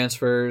 more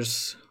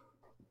transfers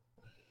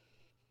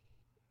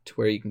to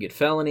where you can get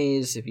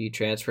felonies if you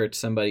transfer it to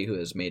somebody who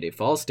has made a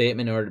false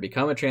statement in order to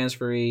become a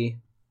transferee.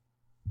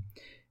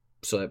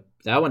 So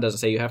that one doesn't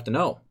say you have to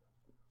know.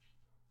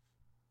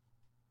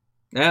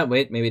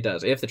 Wait, maybe it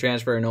does. If the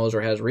transferor knows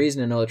or has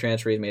reason to know the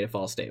transferee has made a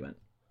false statement.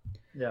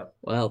 Yeah.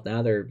 Well,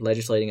 now they're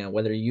legislating on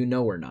whether you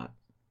know or not.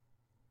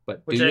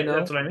 But do you know?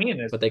 That's what I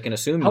mean. But they can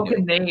assume how you know.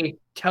 Can they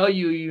tell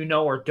you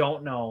know or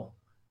don't know,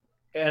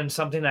 and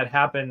something that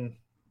happened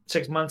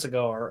 6 months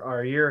ago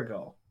or a year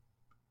ago?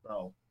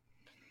 So.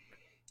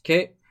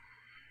 Okay.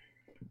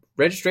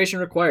 Registration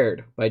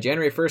required. By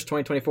January 1st,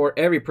 2024,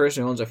 every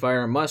person who owns a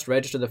firearm must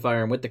register the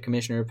firearm with the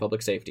Commissioner of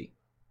Public Safety.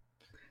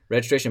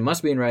 Registration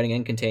must be in writing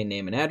and contain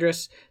name and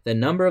address, the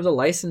number of the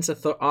license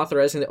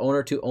authorizing the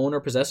owner to own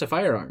or possess a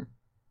firearm.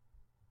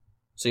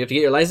 So you have to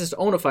get your license to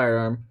own a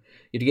firearm,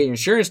 you have to get your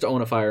insurance to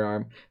own a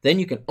firearm, then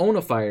you can own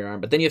a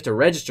firearm, but then you have to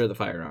register the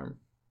firearm.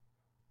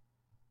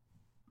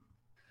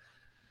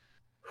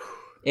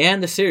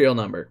 And the serial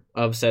number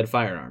of said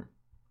firearm.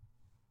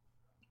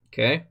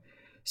 Okay.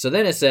 So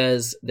then it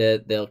says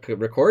that they'll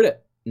record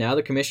it. Now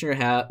the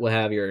commissioner will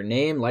have your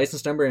name,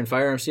 license number, and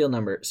firearm serial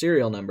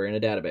number in a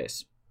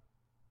database.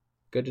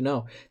 Good to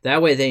know.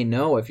 That way they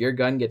know if your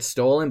gun gets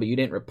stolen but you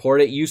didn't report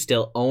it, you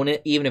still own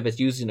it. Even if it's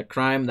used in a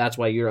crime, that's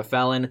why you're a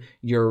felon.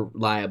 You're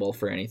liable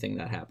for anything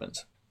that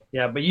happens.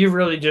 Yeah, but you've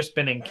really just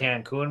been in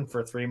Cancun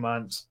for 3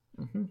 months,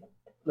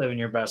 living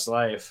your best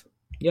life.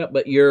 Yeah,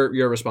 but you're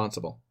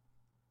responsible.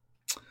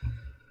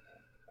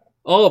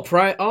 All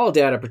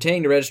data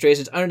pertaining to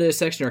registrations under this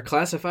section are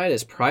classified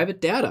as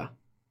private data.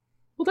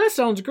 Well, that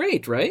sounds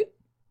great, right?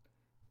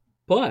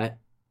 But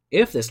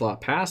if this law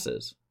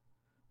passes,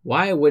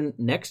 why wouldn't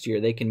next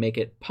year they can make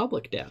it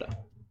public data?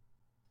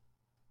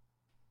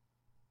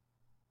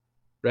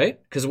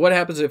 Right? Because what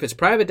happens if it's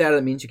private data?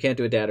 That means you can't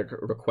do a data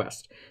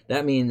request.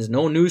 That means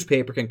no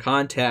newspaper can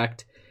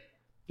contact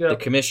the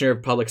Commissioner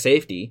of Public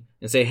Safety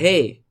and say,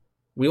 hey,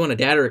 we want a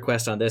data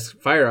request on this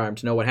firearm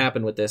to know what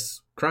happened with this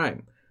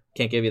crime.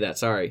 Can't give you that,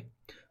 sorry.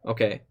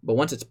 Okay, but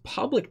once it's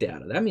public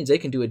data, that means they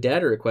can do a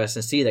data request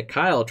and see that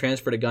Kyle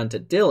transferred a gun to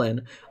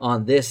Dylan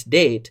on this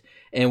date,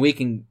 and we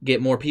can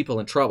get more people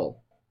in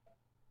trouble.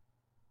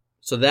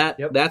 So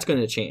that's going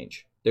to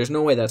change. There's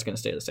no way that's going to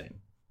stay the same.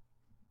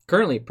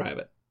 Currently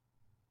private.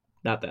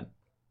 Not then.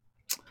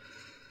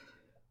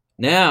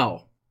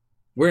 Now,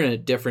 we're in a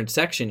different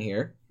section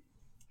here.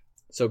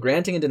 So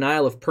granting and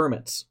denial of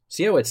permits.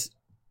 See how it's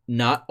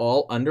not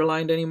all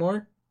underlined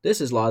anymore? This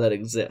is law that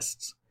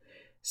exists.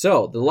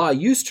 So, the law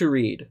used to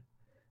read,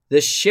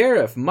 the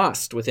sheriff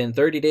must, within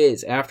 30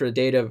 days after the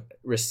date of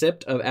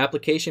receipt of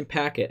application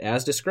packet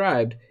as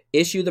described,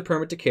 issue the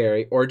permit to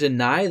carry or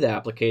deny the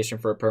application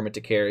for a permit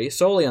to carry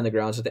solely on the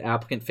grounds that the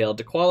applicant failed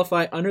to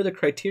qualify under the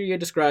criteria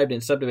described in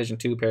subdivision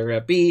 2,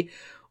 paragraph B,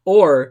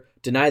 or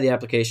deny the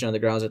application on the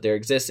grounds that there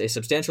exists a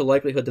substantial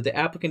likelihood that the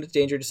applicant is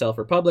danger to self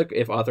or public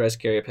if authorized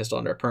to carry a pistol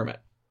under a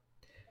permit.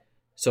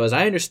 So, as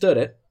I understood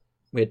it,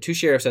 we had two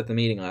sheriffs at the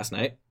meeting last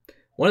night.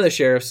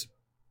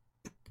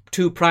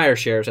 Two prior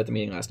sheriffs at the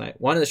meeting last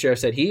night. One of the sheriffs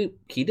said he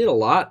did a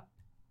lot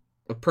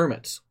of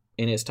permits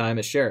in his time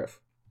as sheriff.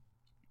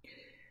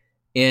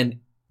 And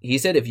he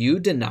said if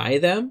you deny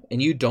them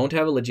and you don't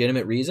have a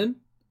legitimate reason,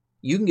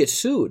 you can get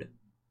sued.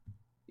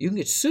 You can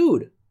get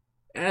sued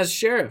as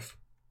sheriff.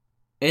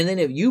 And then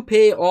if you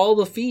pay all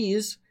the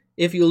fees,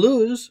 if you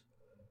lose,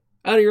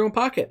 out of your own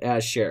pocket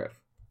as sheriff.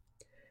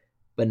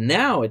 But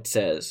now it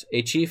says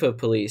a chief of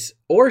police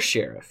or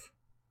sheriff.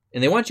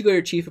 And they want you to go to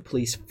your chief of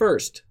police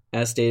first,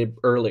 as stated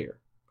earlier.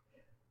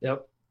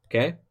 Yep.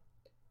 Okay?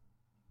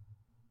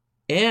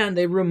 And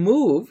they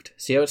removed,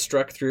 see how it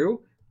struck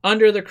through,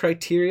 under the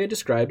criteria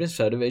described in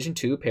subdivision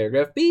 2,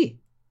 paragraph B.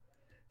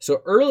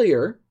 So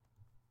earlier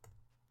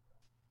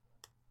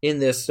in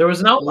this there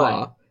was an outline.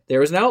 law, there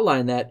was an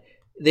outline that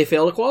they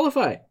fail to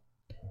qualify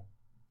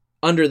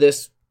under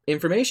this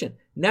information.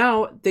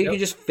 Now they can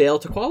just fail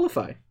to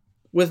qualify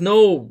with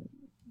no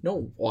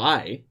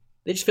why.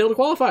 They just fail to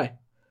qualify.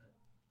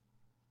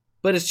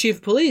 But it's chief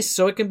of police,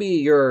 so it can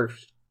be your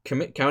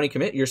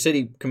your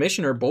city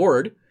commissioner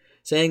board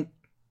saying,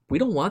 we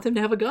don't want them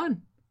to have a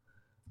gun.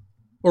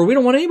 Or we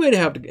don't want anybody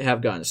to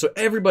have guns. So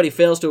everybody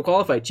fails to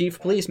qualify. Chief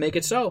of police, make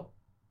it so.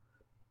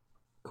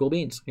 Cool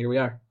beans. Here we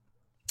are.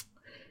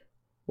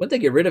 What'd they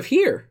get rid of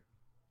here?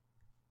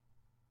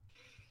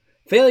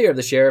 Failure of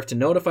the sheriff to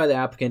notify the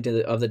applicant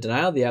of the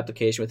denial of the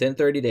application within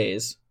 30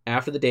 days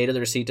after the date of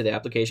the receipt of the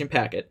application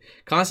packet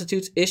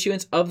constitutes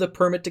issuance of the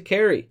permit to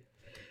carry.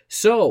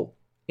 So,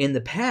 in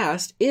the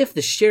past, if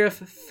the sheriff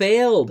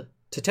failed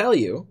to tell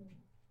you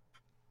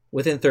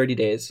within 30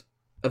 days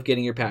of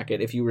getting your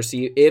packet, if you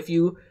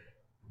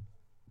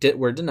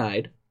were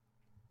denied,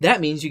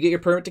 that means you get your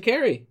permit to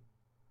carry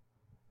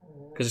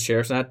because the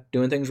sheriff's not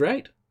doing things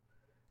right.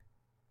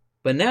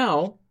 But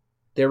now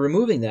they're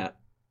removing that.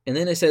 And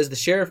then it says the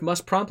sheriff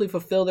must promptly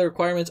fulfill the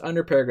requirements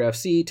under paragraph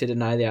C to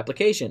deny the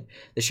application.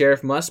 The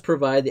sheriff must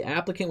provide the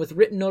applicant with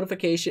written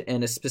notification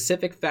and a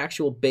specific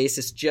factual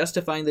basis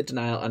justifying the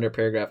denial under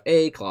paragraph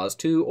A, clause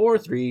 2 or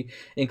 3,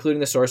 including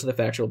the source of the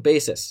factual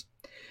basis.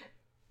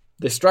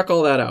 They struck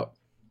all that out.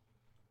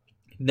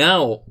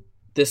 Now,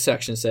 this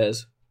section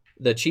says,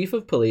 the chief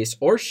of police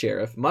or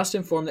sheriff must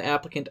inform the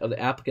applicant of the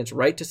applicant's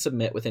right to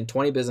submit within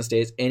 20 business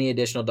days any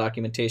additional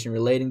documentation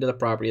relating to the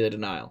property of the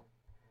denial.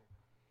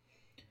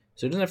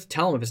 So he doesn't have to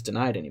tell him if it's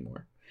denied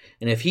anymore.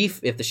 And if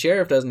the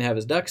sheriff doesn't have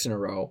his ducks in a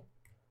row,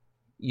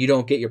 you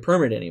don't get your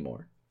permit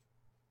anymore.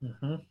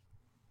 Mm-hmm.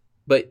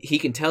 But he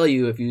can tell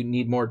you if you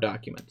need more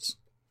documents.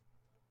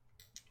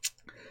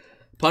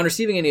 Upon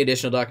receiving any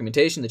additional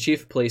documentation, the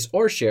chief of police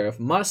or sheriff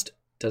must,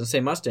 doesn't say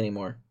must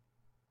anymore,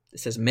 it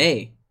says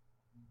may,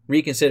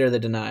 reconsider the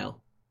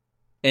denial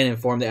and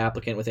inform the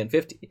applicant within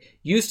 50.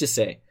 Used to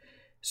say.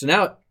 So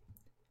now it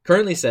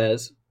currently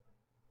says,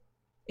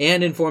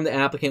 and inform the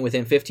applicant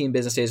within 15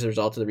 business days as a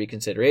result of the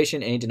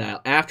reconsideration. Any denial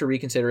after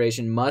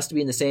reconsideration must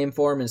be in the same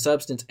form and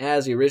substance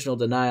as the original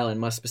denial and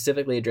must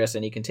specifically address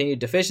any continued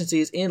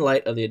deficiencies in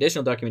light of the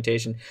additional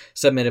documentation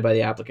submitted by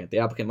the applicant. The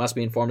applicant must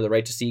be informed of the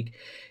right to seek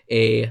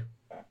a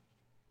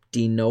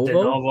de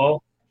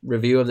novo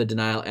review of the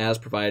denial as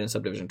provided in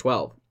subdivision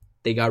 12.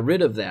 They got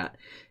rid of that.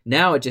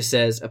 Now it just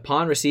says,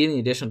 upon receiving the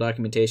additional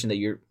documentation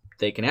that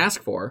they can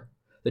ask for,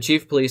 the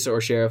chief of police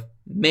or sheriff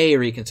may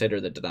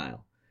reconsider the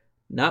denial.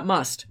 Not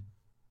must.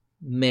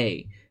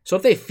 May. So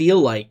if they feel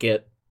like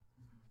it,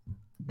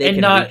 they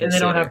can reconsider. And they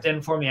don't have to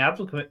inform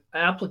the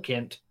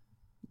applicant.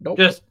 Nope.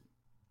 Just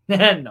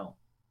no.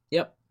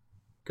 Yep.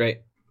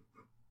 Great.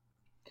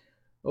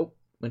 Oh,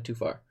 went too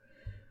far.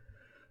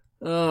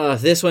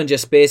 This one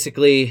just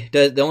basically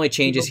the only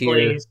changes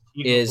here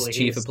is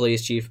chief of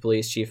police, chief of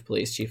police, chief of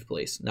police, chief of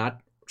police, not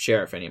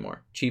sheriff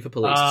anymore. Chief of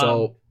police.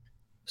 So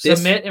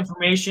submit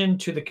information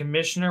to the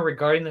commissioner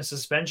regarding the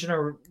suspension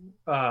or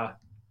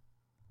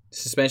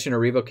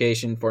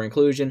revocation for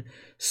inclusion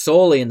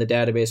solely in the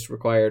database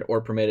required or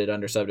permitted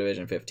under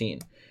subdivision 15.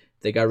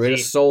 They got rid of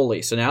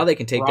solely, so now they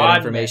can take that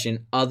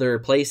information other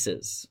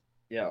places.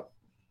 Yeah.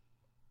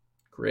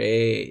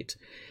 Great.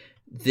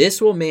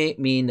 This will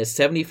mean that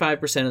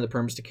 75% of the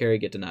permits to carry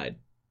get denied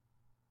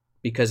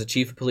because the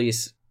chief of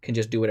police can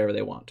just do whatever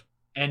they want.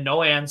 And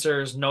no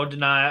answers, no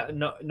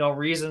denial, no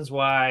reasons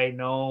why,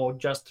 no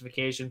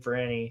justification for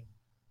any.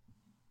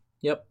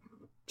 Yep.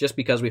 Just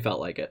because we felt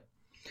like it.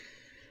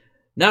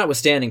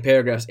 Notwithstanding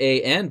paragraphs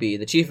A and B,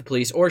 the chief of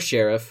police or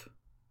sheriff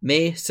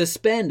may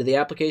suspend the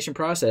application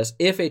process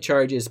if a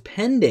charge is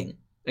pending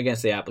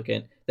against the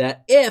applicant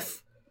that,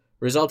 if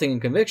resulting in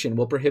conviction,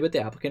 will prohibit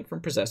the applicant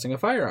from possessing a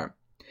firearm.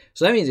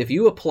 So that means if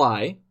you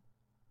apply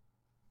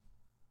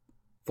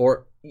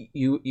for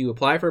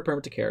a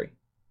permit to carry,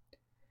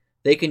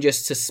 they can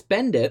just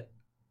suspend it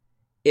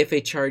if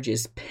a charge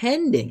is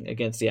pending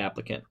against the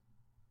applicant.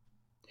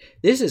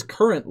 This is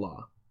current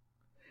law,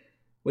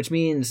 which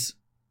means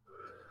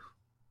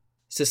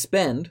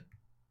suspend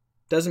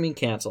doesn't mean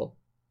cancel,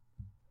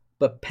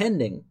 but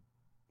pending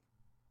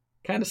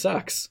kind of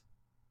sucks.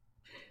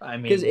 I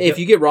mean, because if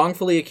you get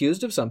wrongfully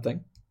accused of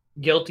something,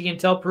 guilty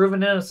until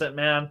proven innocent,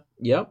 man.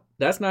 Yep,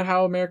 that's not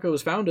how America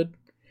was founded.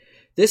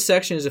 This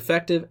section is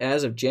effective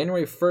as of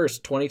January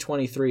 1st,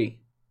 2023,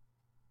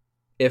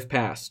 if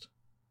passed.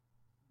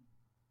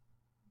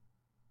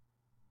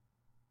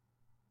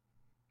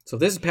 So if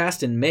this is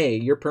passed in May,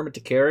 your permit to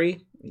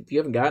carry, if you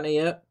haven't gotten it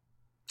yet,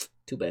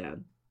 too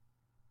bad.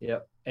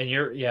 Yep, and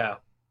yeah.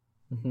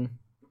 Mm-hmm.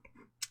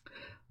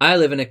 I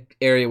live in an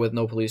area with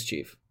no police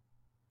chief,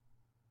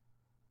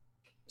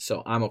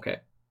 so I'm okay.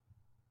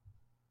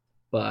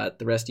 But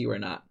the rest of you are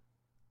not.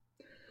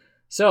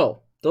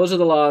 So, those are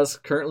the laws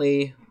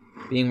currently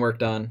being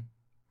worked on.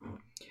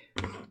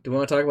 Do we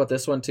want to talk about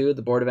this one too?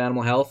 The Board of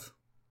Animal Health?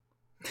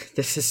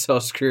 This is so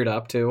screwed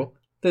up too.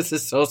 This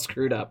is so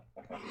screwed up.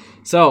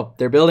 So,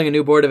 they're building a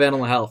new Board of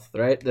Animal Health,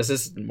 right? This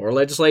is more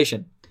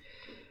legislation.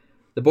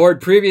 The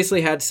board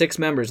previously had 6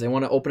 members. They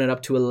want to open it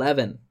up to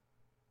 11.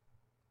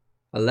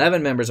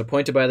 11 members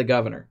appointed by the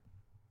governor.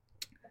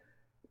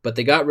 But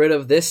they got rid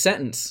of this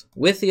sentence,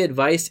 with the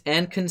advice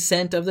and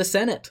consent of the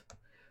Senate,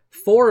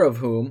 4 of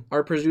whom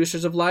are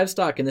producers of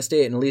livestock in the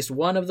state, and at least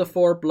one of the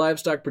 4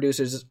 livestock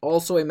producers is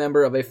also a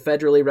member of a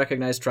federally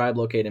recognized tribe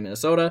located in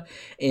Minnesota,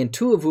 and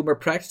 2 of whom are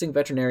practicing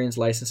veterinarians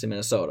licensed in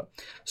Minnesota.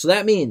 So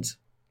that means,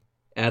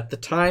 at the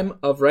time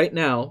of right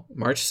now,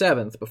 March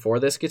 7th, before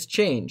this gets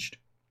changed,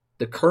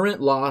 the current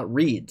law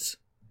reads,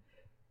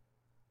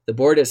 the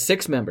board has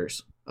 6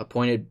 members,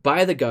 appointed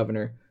by the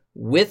governor,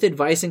 with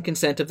advice and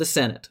consent of the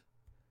Senate.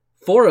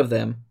 4 of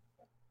them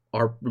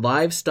are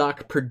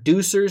livestock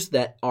producers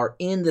that are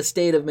in the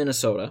state of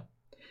Minnesota,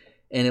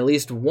 and at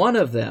least one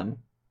of the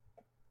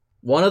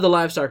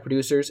livestock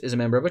producers is a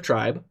member of a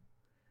tribe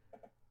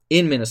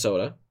in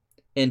Minnesota,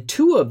 and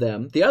 2 of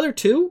them, the other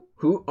 2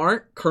 who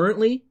aren't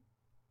currently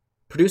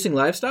producing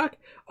livestock,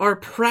 are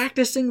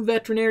practicing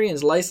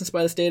veterinarians licensed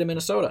by the state of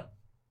Minnesota.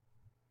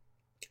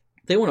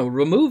 They want to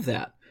remove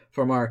that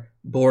from our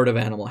Board of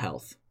Animal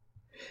Health.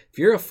 If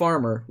you're a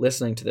farmer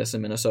listening to this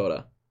in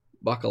Minnesota,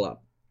 buckle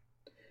up.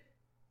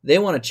 They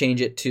want to change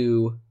it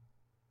to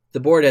the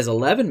board has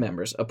 11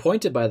 members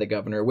appointed by the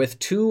governor with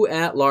 2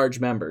 at-large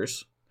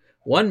members,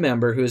 1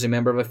 member who is a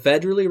member of a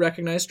federally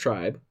recognized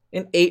tribe,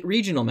 and 8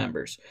 regional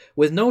members,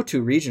 with no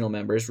 2 regional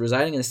members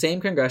residing in the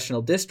same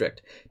congressional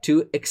district.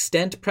 To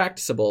extent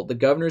practicable, the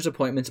governor's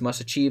appointments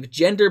must achieve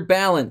gender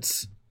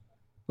balance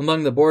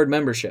among the board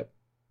membership.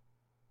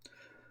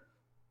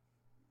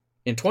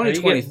 In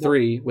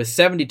 2023, with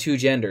 72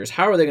 genders,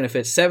 how are they going to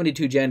fit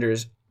 72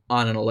 genders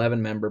on an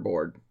 11-member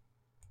board?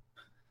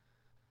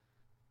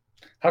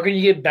 How can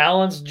you get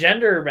balanced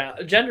gender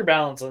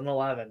balance in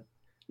 11?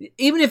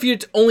 Even if you're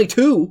only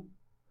 2,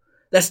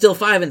 that's still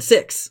 5 and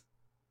 6.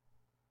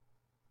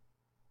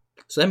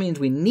 So that means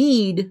we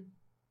need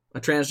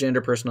a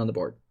transgender person on the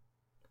board.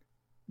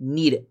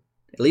 Need it.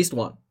 At least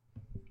 1.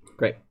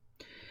 Great.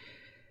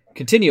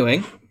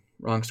 Continuing,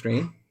 wrong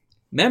screen.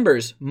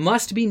 Members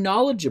must be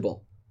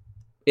knowledgeable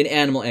in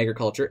animal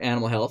agriculture,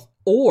 animal health,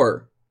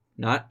 or,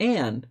 not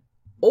and,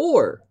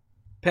 or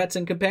pets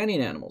and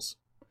companion animals.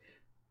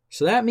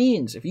 So that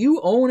means if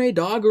you own a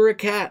dog or a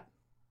cat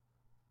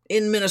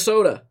in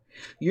Minnesota,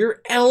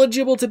 you're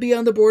eligible to be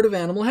on the Board of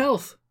Animal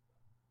Health.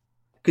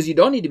 Because you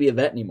don't need to be a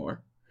vet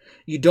anymore.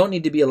 You don't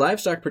need to be a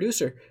livestock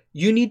producer.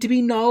 You need to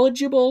be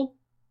knowledgeable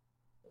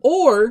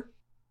or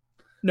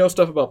know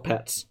stuff about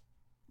pets.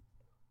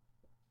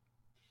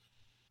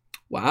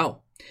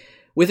 Wow.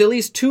 With at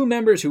least 2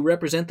 members who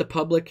represent the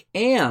public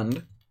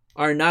and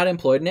are not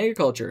employed in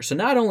agriculture. So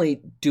not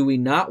only do we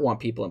not want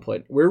people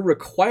employed, we're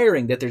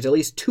requiring that there's at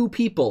least 2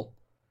 people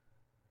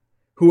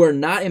who are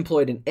not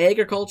employed in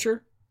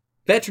agriculture,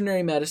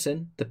 veterinary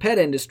medicine, the pet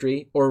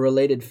industry, or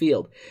related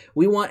field.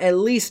 We want at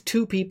least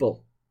 2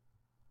 people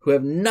who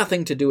have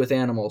nothing to do with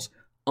animals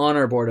on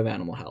our Board of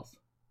Animal Health.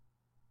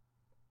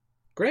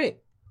 Great.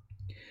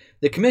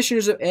 The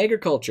Commissioners of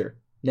Agriculture,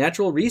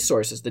 Natural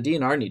Resources, the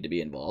DNR need to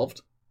be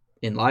involved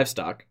in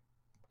livestock.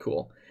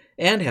 Cool.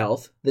 And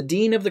Health, the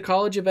Dean of the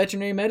College of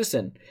Veterinary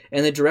Medicine,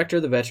 and the Director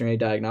of the Veterinary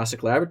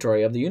Diagnostic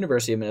Laboratory of the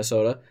University of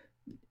Minnesota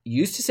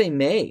used to say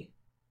may.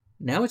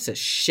 Now it says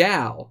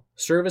shall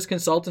serve as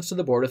consultants to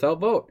the board without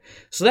vote.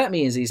 So that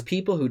means these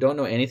people who don't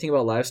know anything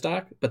about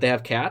livestock, but they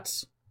have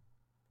cats,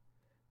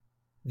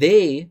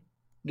 they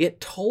get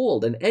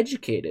told and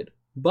educated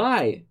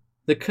by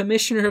the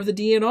commissioner of the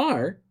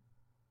DNR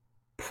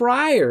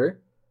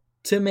prior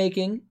to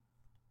making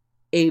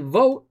a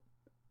vote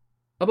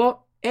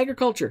about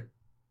agriculture.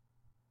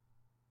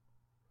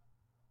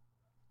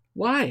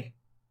 Why?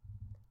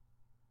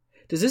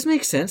 Does this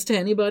make sense to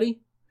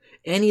anybody?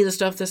 Any of the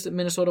stuff that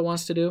Minnesota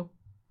wants to do?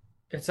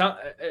 It's not.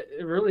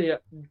 It really.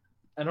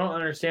 I don't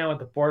understand what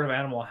the Board of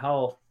Animal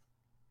Health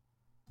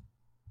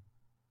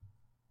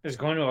is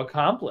going to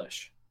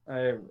accomplish.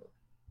 They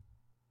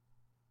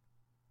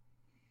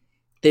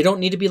don't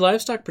need to be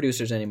livestock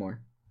producers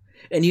anymore.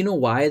 And you know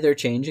why they're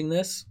changing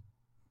this?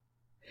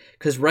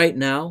 Because right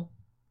now,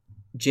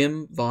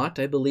 Jim Vaught,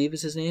 I believe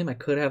is his name. I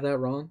could have that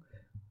wrong.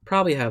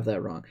 Probably have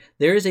that wrong.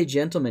 There is a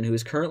gentleman who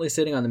is currently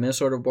sitting on the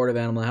Minnesota Board of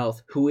Animal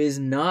Health who is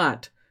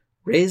not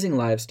raising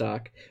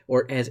livestock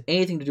or has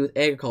anything to do with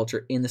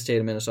agriculture in the state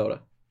of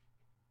Minnesota.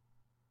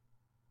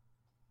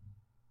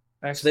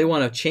 Excellent. So they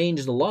want to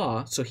change the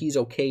law so he's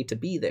okay to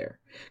be there.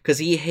 Because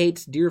he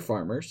hates deer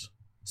farmers,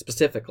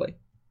 specifically.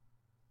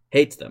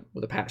 Hates them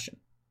with a passion.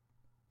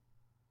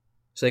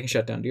 So they can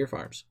shut down deer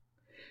farms.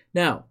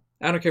 Now,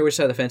 I don't care which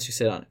side of the fence you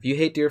sit on. If you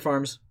hate deer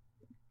farms,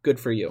 good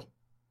for you.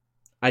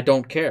 I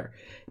don't care.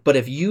 But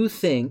if you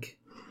think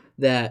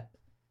that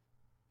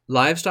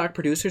livestock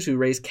producers who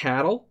raise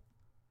cattle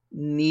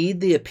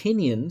need the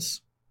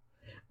opinions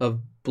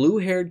of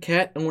blue-haired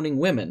cat-owning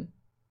women,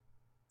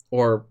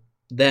 or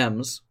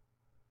thems,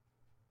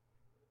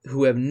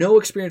 who have no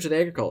experience with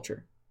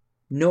agriculture,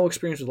 no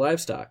experience with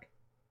livestock,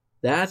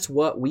 that's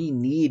what we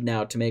need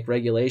now to make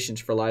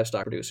regulations for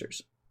livestock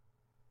producers.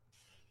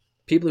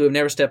 People who have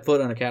never stepped foot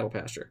on a cattle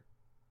pasture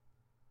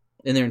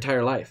in their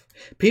entire life.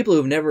 People who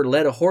have never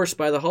led a horse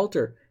by the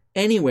halter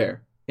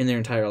anywhere in their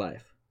entire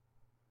life.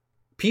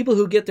 People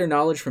who get their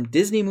knowledge from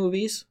Disney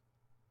movies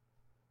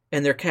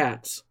and their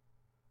cats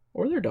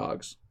or their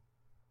dogs.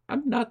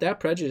 I'm not that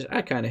prejudiced.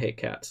 I kind of hate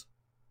cats.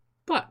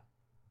 But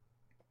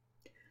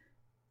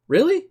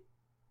really?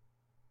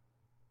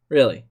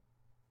 Really?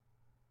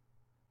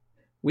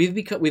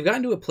 We've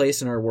gotten to a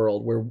place in our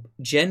world where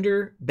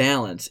gender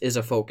balance is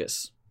a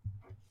focus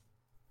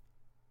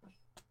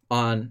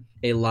on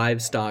a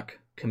livestock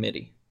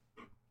committee.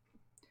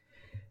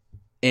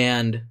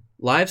 And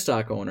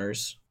livestock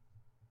owners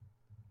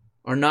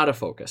are not a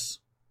focus.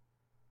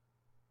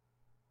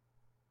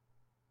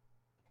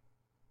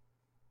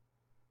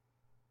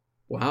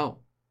 Wow.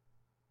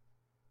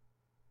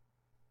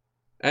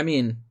 I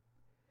mean,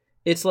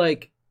 it's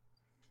like,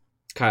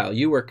 Kyle,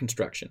 you work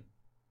construction.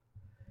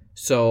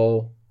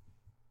 So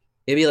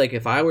it'd be like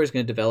if I was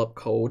going to develop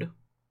code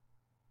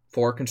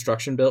for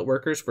construction built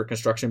workers for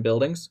construction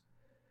buildings,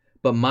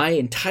 but my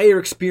entire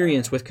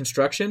experience with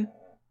construction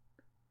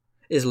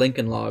is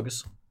Lincoln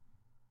Logs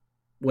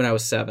when I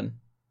was 7.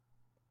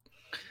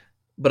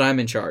 But I'm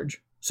in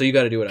charge. So you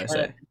got to do what I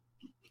say.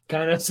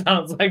 Kind of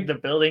sounds like the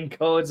building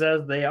codes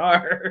as they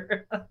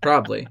are.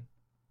 Probably.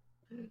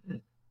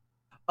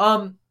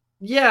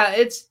 Yeah,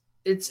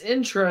 it's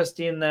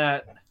interesting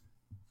that,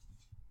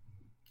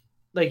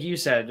 like you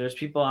said, there's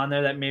people on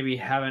there that maybe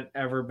haven't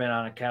ever been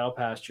on a cattle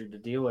pasture to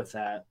deal with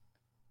that.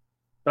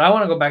 But I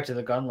want to go back to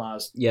the gun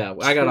laws. Yeah,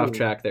 I got off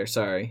track there.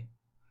 Sorry.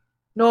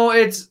 No,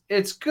 it's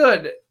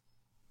good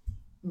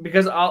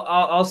because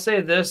I'll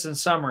say this in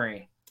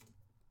summary.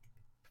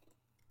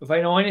 If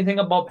I know anything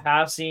about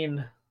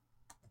passing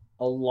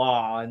a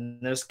law in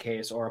this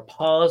case, or a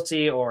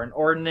policy, or an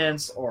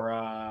ordinance,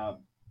 or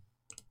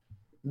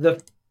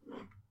the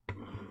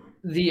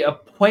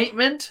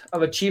appointment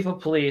of a chief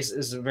of police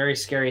is a very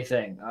scary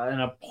thing.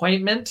 An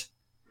appointment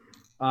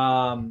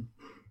for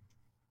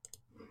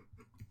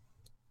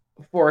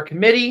a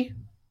committee,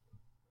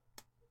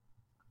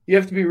 you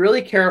have to be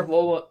really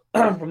careful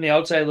from the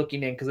outside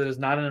looking in because it is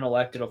not an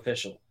elected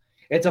official.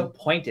 It's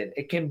appointed.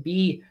 It can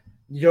be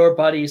your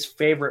buddy's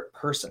favorite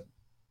person.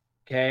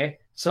 Okay?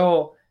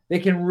 So they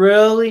can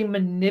really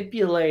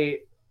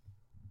manipulate.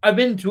 I've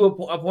been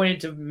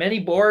appointed to many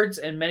boards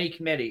and many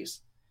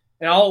committees.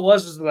 And all it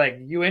was like,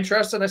 you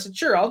interested? I said,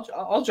 sure,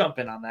 I'll jump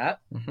in on that.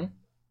 Mm-hmm.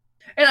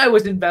 And I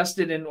was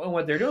invested in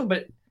what they're doing,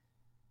 but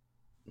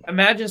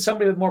imagine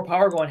somebody with more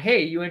power going,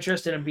 "Hey, you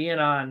interested in being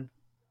on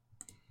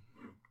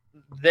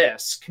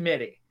this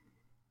committee?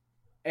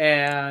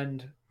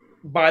 And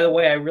by the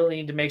way, I really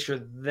need to make sure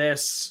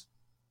this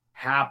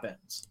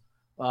happens."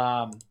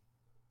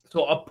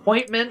 So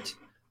appointment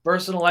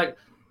versus an elect.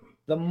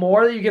 The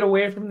more that you get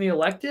away from the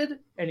elected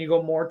and you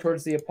go more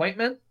towards the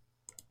appointment,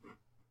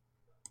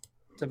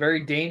 it's a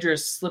very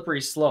dangerous,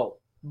 slippery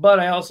slope. But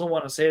I also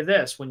want to say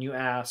this when you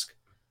ask,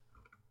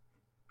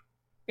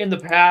 in the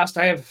past,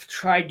 I have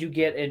tried to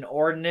get an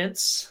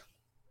ordinance.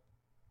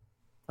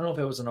 I don't know if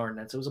it was an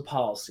ordinance. It was a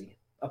policy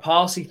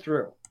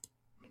through.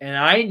 And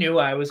I knew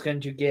I was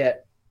going to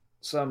get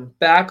some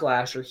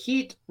backlash or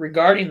heat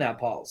regarding that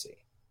policy.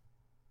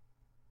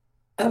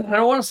 I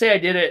don't want to say I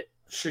did it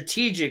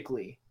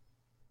strategically,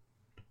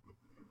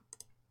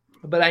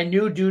 but I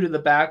knew due to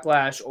the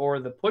backlash or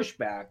the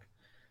pushback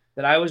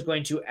that I was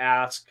going to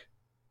ask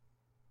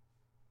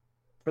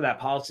for that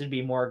policy to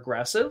be more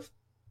aggressive,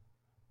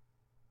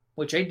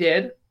 which I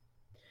did.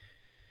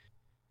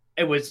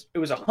 It was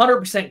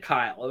 100%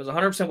 Kyle. It was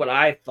 100% what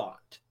I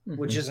thought,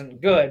 which isn't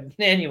good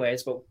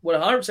anyways, but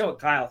 100% what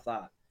Kyle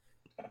thought.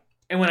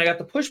 And when I got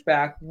the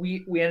pushback,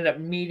 we ended up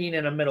meeting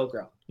in a middle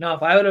ground. Now,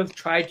 if I would have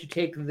tried to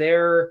take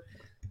their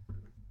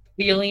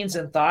feelings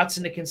and thoughts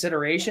into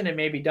consideration and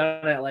maybe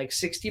done it like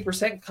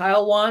 60%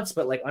 Kyle wants,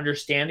 but like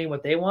understanding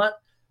what they want,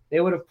 they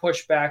would have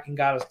pushed back and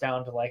got us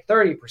down to like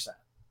 30%.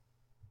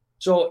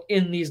 So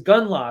in these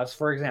gun laws,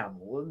 for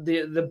example,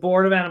 the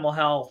Board of Animal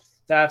Health,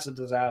 that's a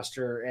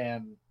disaster.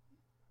 And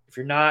if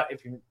you're not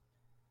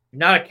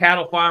a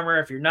cattle farmer,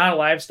 if you're not a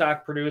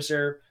livestock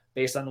producer,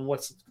 based on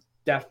what's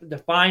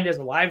defined as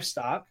a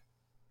livestock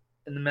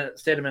in the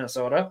state of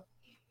Minnesota,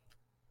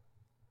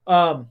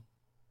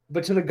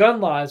 but to the gun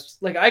laws,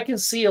 like I can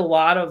see a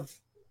lot of,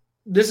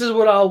 this is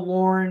what I'll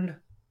warn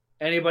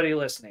anybody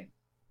listening.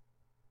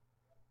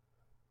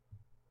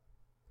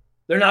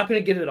 They're not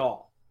going to get it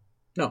all.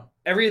 No.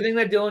 Everything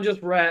that Dylan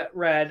just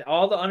read,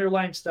 all the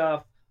underlined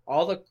stuff,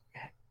 all the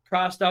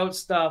crossed out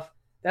stuff,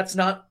 that's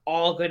not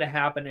all going to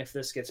happen if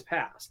this gets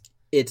passed.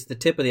 It's the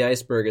tip of the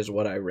iceberg is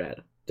what I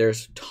read.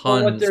 There's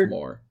tons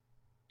more.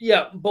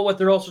 Yeah, but what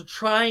they're also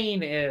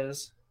trying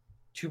is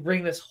to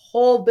bring this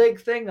whole big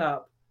thing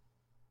up,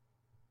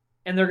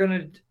 and they're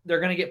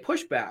gonna get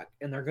pushback,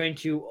 and they're going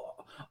to,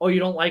 oh, you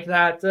don't like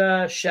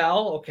that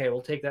shall? Okay,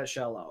 we'll take that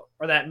shall out,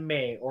 or that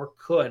may or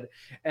could,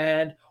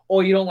 and oh,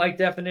 you don't like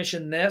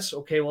definition this?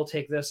 Okay, we'll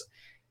take this,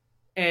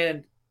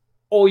 and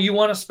oh, you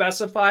want to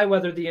specify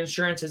whether the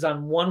insurance is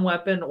on one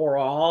weapon or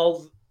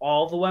all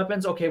the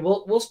weapons? Okay,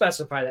 we'll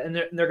specify that, and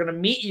they're going to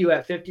meet you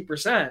at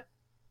 50%.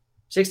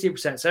 60%,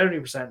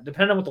 70%,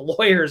 depending on what the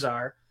lawyers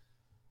are.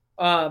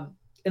 And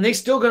they're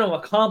still going to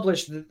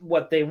accomplish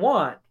what they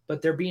want,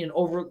 but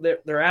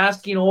they're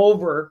asking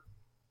over.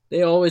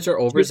 They always are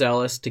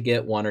overzealous to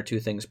get one or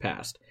two things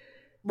passed.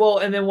 Well,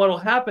 and then what will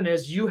happen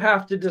is you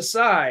have to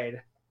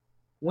decide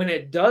when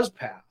it does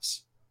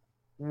pass,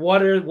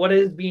 what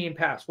is being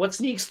passed, what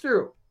sneaks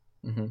through.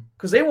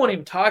 Because they won't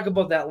even talk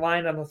about that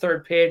line on the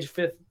third page,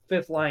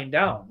 fifth line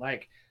down.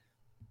 Like,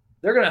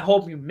 they're going to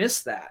hope you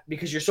miss that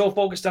because you're so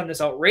focused on this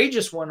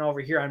outrageous one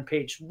over here on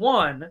page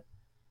 1, and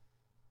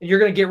you're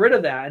going to get rid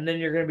of that. And then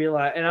you're going to be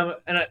like,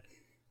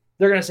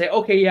 they're going to say,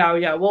 okay,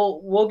 yeah,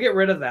 we'll get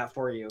rid of that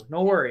for you.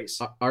 No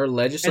worries. Our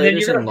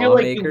legislators and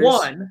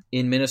lawmakers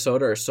in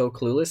Minnesota are so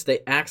clueless, they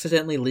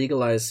accidentally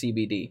legalized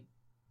CBD.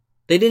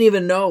 They didn't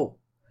even know.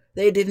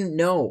 They didn't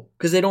know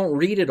because they don't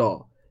read it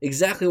all.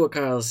 Exactly what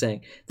Kyle is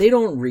saying. They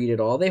don't read it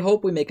all. They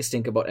hope we make a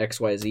stink about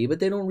XYZ, but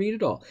they don't read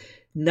it all.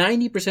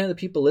 90% of the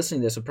people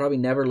listening to this have probably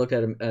never looked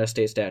at a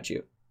state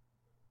statute.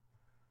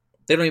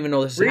 They don't even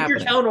know this is happening.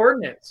 Read your town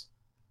ordinance.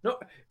 No,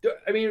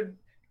 I mean,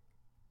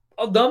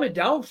 I'll dumb it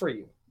down for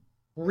you.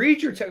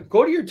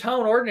 Go to your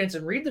town ordinance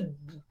and read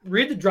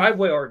the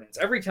driveway ordinance.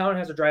 Every town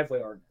has a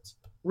driveway ordinance.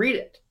 Read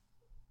it.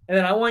 And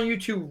then I want you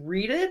to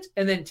read it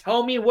and then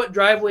tell me what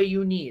driveway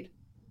you need.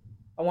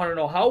 I want to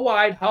know how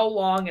wide, how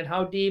long, and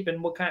how deep,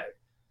 and what kind.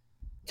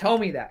 Tell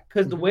me that,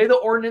 because the way the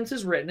ordinance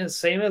is written is the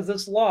same as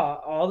this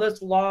law. All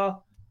this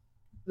law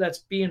that's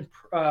being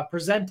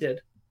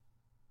presented,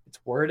 it's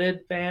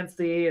worded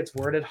fancy, it's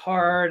worded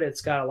hard,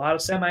 it's got a lot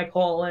of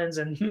semicolons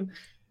and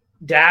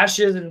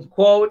dashes and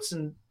quotes,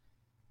 and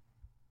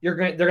they're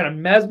going to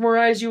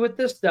mesmerize you with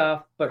this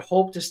stuff, but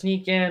hope to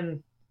sneak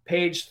in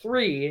page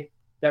 3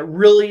 that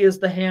really is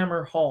the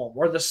hammer home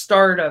or the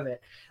start of it.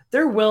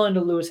 They're willing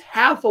to lose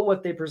half of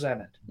what they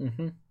presented.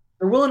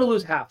 They're willing to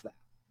lose half that.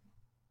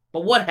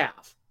 But what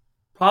half?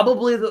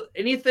 Probably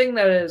anything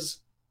that is.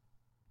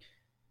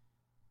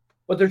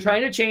 What they're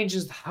trying to change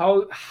is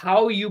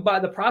how you buy,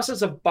 the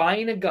process of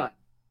buying a gun.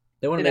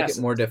 They want to make it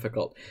more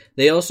difficult.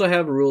 They also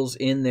have rules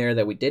in there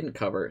that we didn't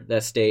cover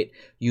that state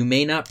you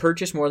may not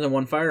purchase more than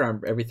one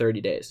firearm every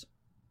 30 days.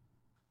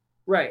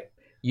 Right.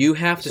 You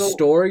have to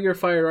store your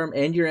firearm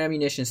and your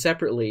ammunition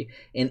separately.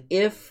 And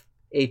if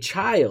a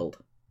child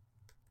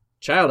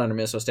under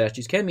Minnesota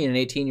statutes can mean an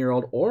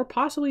 18-year-old or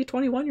possibly a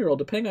 21-year-old,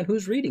 depending on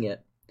who's reading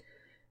it.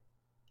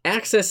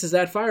 accesses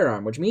that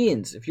firearm, which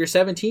means if your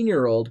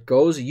 17-year-old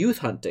goes youth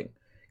hunting,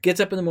 gets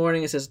up in the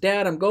morning and says,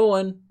 Dad, I'm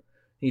going.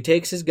 He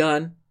takes his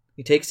gun,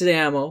 he takes his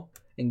ammo,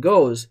 and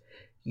goes,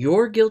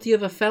 you're guilty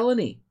of a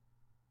felony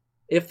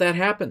if that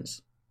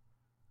happens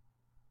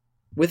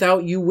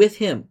without you with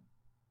him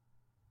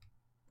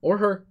or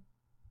her.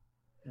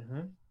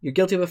 Mm-hmm. You're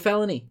guilty of a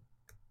felony.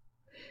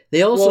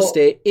 They also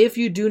state, if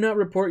you do not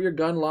report your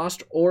gun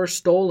lost or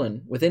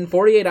stolen within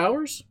 48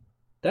 hours,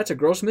 that's a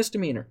gross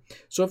misdemeanor.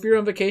 So if you're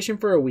on vacation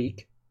for a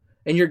week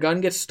and your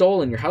gun gets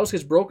stolen, your house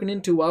gets broken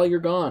into while you're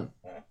gone,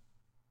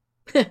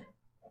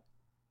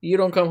 you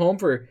don't come home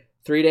for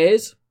 3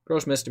 days,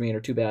 gross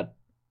misdemeanor, too bad.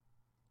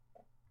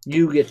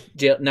 You get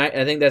jail.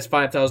 I think that's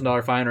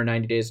 $5,000 fine or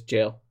 90 days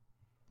jail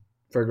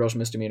for a gross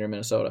misdemeanor in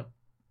Minnesota.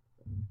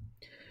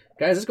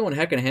 Guys, it's going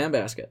heck in a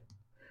handbasket.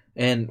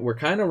 And we're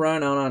kind of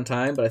running out on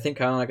time, but I think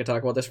Kyle and I could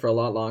talk about this for a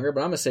lot longer. But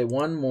I'm going to say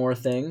one more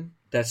thing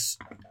that's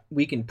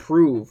we can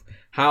prove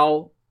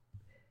how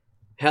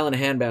hell in a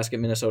handbasket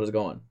Minnesota's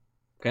going.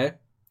 Okay?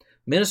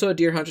 Minnesota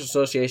Deer Hunters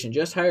Association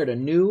just hired a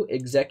new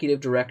executive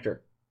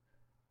director.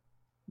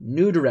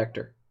 New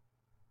director.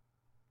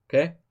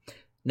 Okay?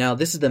 Now,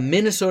 this is the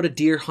Minnesota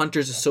Deer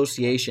Hunters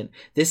Association.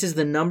 This is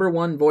the number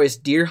one voice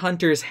deer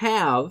hunters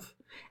have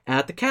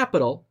at the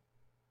Capitol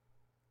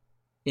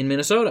in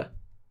Minnesota.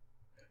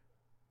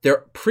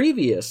 Their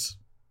previous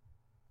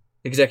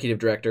executive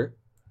director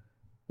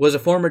was a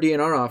former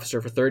DNR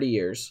officer for 30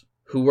 years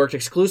who worked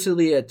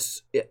exclusively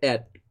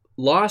at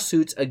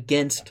lawsuits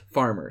against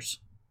farmers.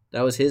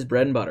 That was his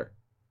bread and butter.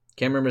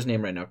 Can't remember his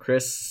name right now.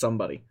 Chris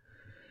somebody.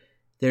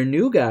 Their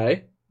new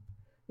guy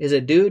is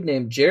a dude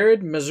named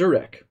Jared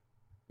Mazurek.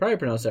 Probably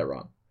pronounced that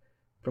wrong.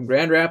 From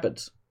Grand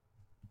Rapids.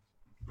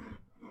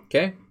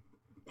 Okay?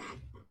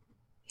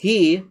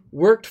 He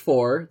worked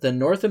for the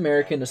North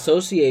American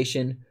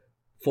Association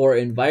for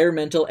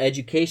Environmental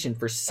Education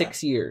for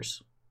 6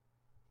 years.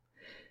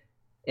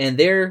 And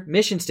their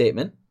mission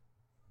statement,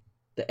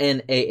 the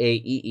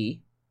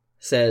NAAEE,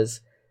 says,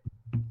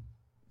 I'm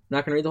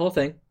not going to read the whole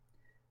thing,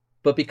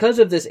 but because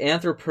of this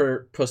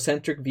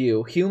anthropocentric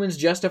view, humans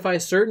justify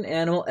certain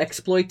animal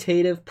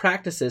exploitative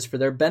practices for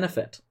their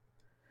benefit.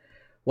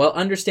 While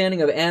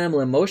understanding of animal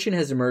emotion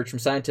has emerged from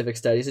scientific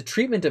studies, the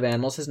treatment of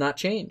animals has not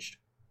changed.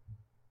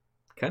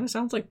 Kind of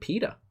sounds like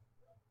PETA. A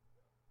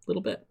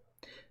little bit.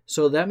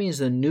 So that means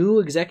the new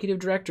executive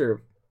director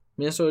of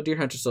Minnesota Deer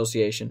Hunters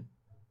Association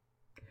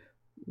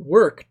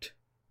worked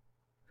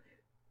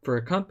for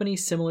a company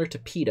similar to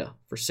PETA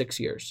for 6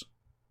 years.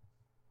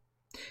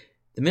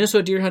 The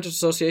Minnesota Deer Hunters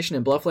Association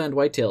and Bluffland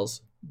Whitetails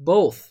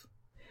both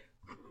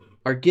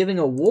are giving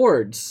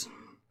awards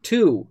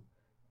to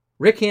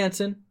Rick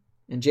Hansen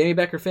and Jamie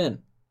Becker Finn.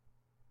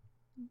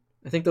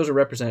 I think those are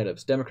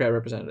representatives, Democrat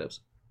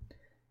representatives.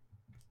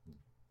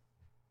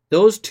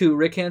 Those two,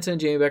 Rick Hansen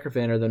and Jamie Becker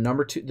Finn, are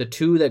the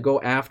two that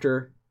go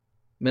after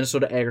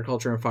Minnesota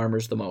agriculture and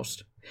farmers the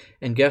most.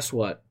 And guess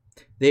what?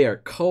 They are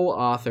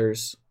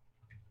co-authors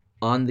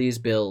on these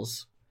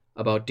bills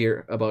about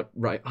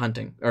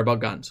hunting or about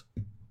guns.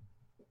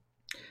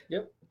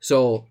 Yep.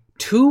 So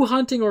 2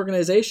 hunting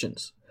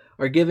organizations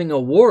are giving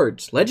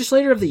awards,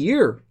 Legislator of the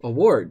Year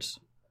awards,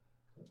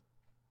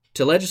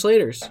 to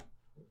legislators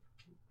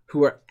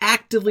who are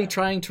actively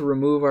trying to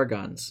remove our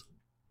guns.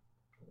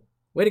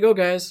 Way to go,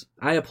 guys.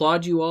 I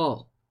applaud you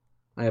all.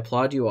 I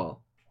applaud you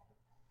all.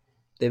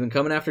 They've been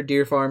coming after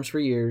deer farms for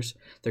years.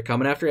 They're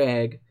coming after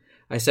ag.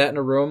 I sat in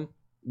a room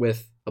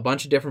with a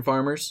bunch of different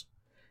farmers,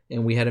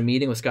 and we had a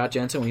meeting with Scott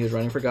Jensen when he was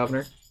running for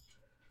governor,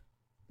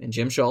 and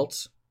Jim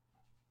Schultz,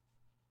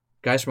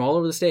 guys from all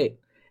over the state.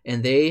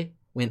 And they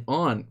went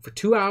on for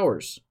 2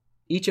 hours.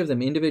 Each of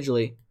them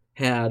individually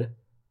had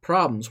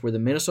problems where the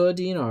Minnesota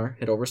DNR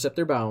had overstepped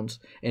their bounds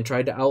and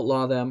tried to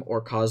outlaw them or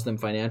cause them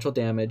financial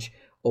damage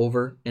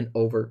over and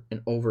over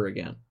and over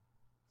again.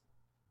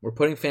 We're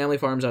putting family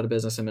farms out of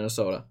business in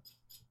Minnesota.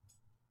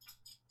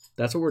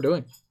 That's what we're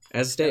doing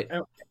as a state.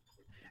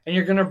 And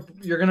you're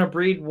gonna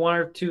breed one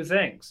or two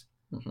things.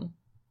 Mm-hmm.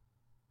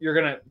 You're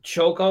gonna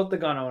choke out the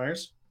gun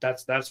owners.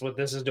 That's what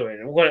this is doing.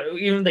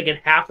 Even if they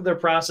get half of their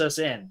process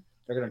in,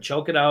 they're gonna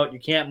choke it out. You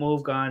can't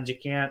move guns. You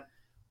can't,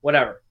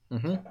 whatever.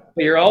 Mm-hmm.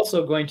 But you're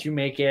also going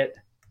to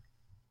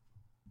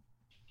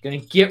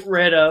get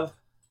rid of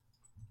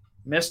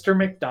Mr.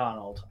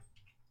 McDonald,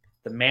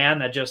 the man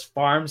that just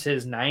farms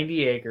his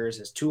 90 acres,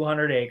 his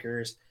 200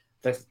 acres.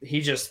 That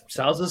he just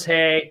sells his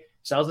hay,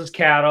 sells his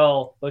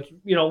cattle, but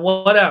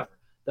whatever.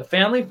 The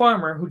family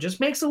farmer who just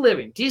makes a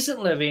living, decent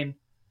living,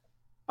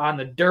 on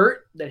the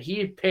dirt that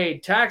he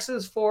paid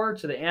taxes for,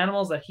 to the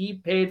animals that he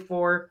paid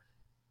for,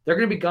 they're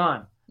going to be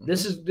gone.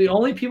 This is the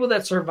only people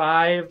that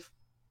survive.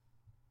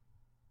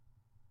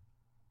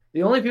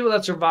 The only people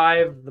that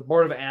survive the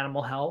Board of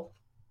Animal Health,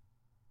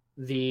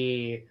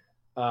 the,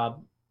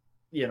 not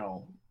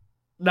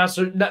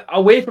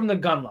away from the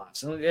gun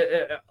laws,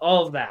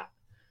 all of that.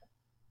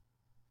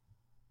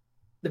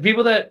 The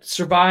people that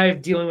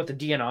survive dealing with the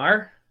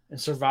DNR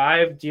and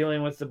survive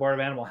dealing with the Board of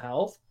Animal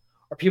Health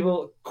are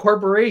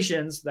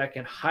corporations that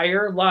can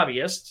hire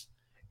lobbyists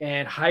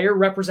and hire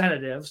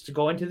representatives to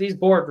go into these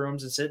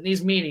boardrooms and sit in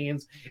these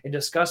meetings and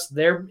discuss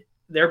their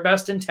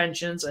best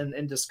intentions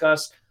and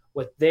discuss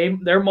what their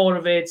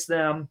motivates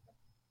them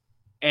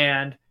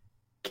and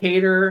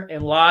cater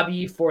and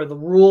lobby for the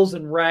rules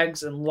and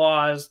regs and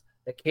laws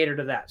that cater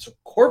to that. So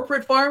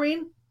corporate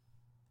farming,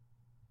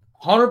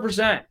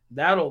 100%,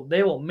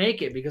 they will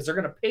make it because they're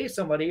going to pay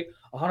somebody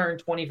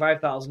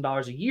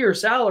 $125,000 a year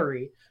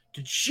salary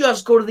to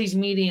just go to these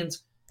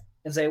meetings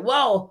and say,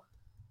 well,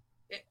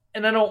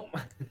 and I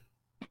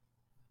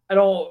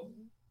don't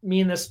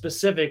mean this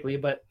specifically,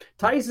 but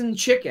Tyson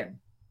Chicken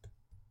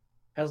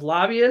has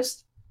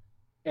lobbyists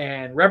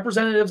and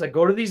representatives that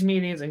go to these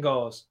meetings and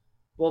goes,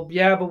 well,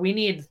 yeah, but we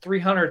need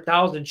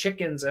 300,000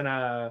 chickens in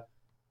a,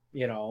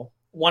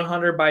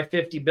 100 by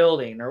 50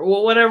 building or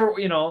whatever,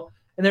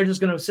 and they're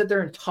just going to sit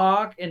there and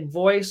talk and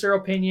voice their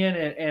opinion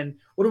and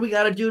what do we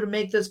got to do to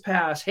make this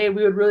pass? Hey,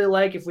 we would really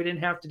like if we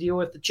didn't have to deal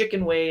with the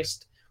chicken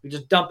waste. We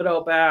just dump it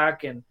out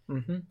back, and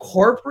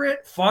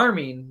corporate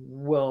farming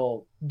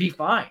will be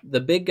fine. The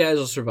big guys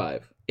will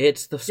survive.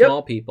 It's the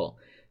small people.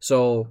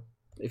 So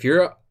if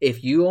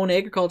you own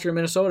agriculture in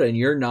Minnesota and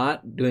you're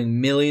not doing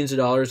millions of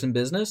dollars in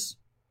business,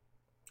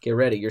 get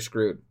ready. You're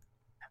screwed.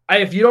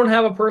 If you don't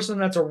have a person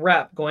that's a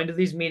rep going to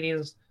these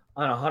meetings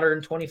on a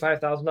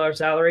 $125,000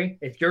 salary,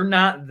 if you're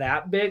not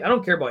that big, I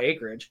don't care about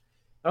acreage.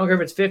 I don't care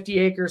if it's 50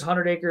 acres,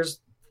 100 acres,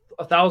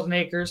 1,000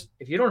 acres.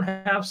 If you don't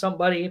have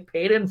somebody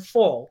paid in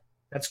full,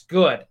 that's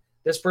good.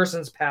 This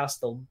person's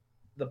passed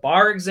the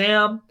bar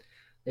exam.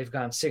 They've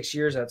gone 6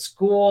 years at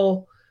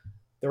school.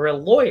 They're a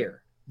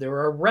lawyer.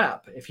 They're a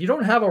rep. If you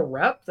don't have a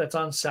rep that's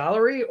on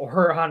salary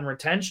or on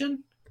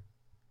retention,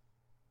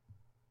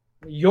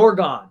 you're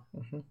gone.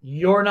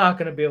 You're not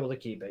going to be able to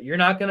keep it. The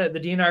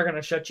DNR are going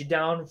to shut you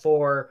down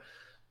for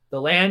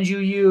the land you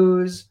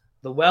use,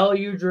 the well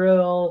you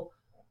drill,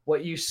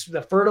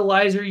 the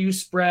fertilizer you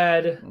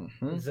spread,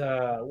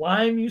 the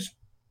lime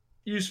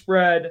you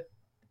spread.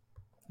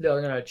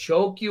 They're going to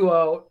choke you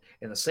out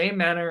in the same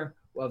manner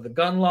of the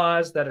gun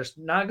laws that are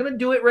not going to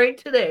do it right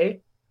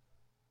today,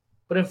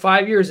 but in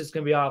 5 years it's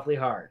going to be awfully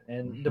hard.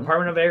 And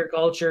Department of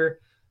Agriculture,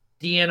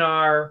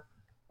 DNR,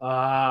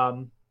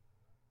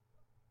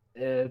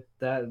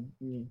 that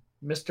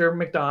Mr.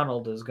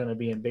 McDonald is going to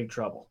be in big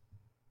trouble.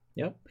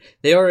 Yep.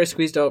 They already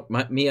squeezed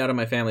me out of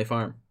my family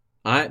farm.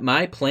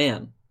 My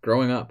plan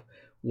growing up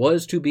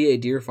was to be a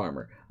deer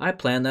farmer. I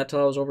planned that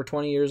till I was over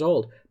 20 years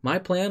old. My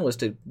plan was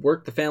to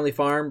work the family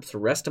farm for the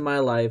rest of my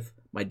life.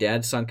 My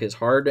dad sunk his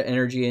hard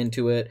energy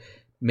into it,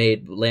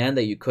 made land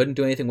that you couldn't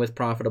do anything with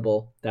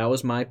profitable. That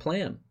was my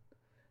plan.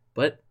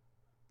 But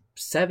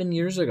 7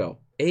 years ago,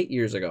 8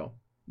 years ago,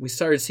 we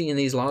started seeing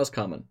these laws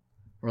coming.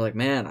 We're like,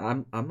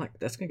 man, I'm like,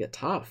 that's going to get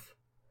tough.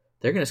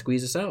 They're going to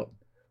squeeze us out.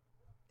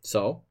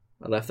 So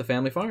I left the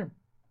family farm.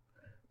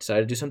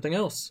 Decided to do something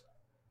else.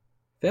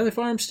 Family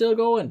farm's still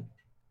going.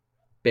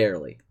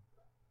 Barely.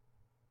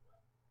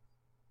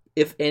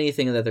 If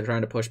anything that they're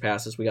trying to push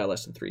past us, we got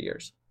less than 3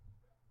 years.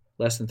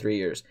 Less than 3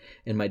 years.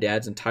 In my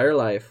dad's entire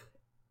life,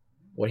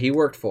 what he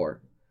worked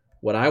for,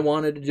 what I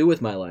wanted to do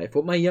with my life,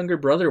 what my younger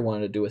brother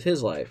wanted to do with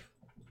his life,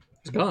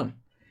 is gone.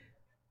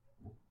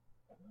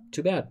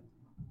 Too bad.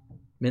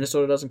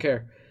 Minnesota doesn't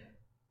care.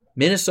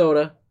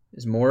 Minnesota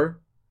is more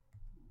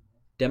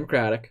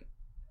Democratic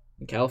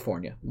than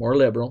California, more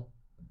liberal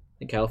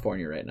than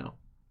California right now.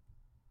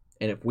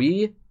 And if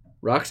we,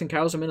 rocks and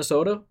cows in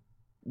Minnesota,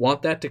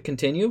 want that to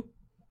continue,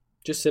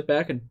 just sit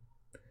back and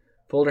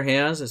fold our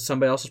hands. It's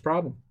somebody else's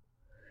problem.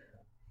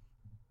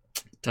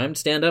 Time to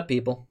stand up,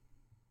 people.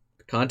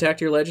 Contact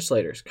your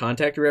legislators.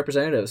 Contact your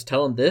representatives.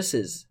 Tell them this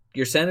is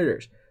your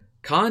senators.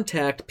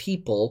 Contact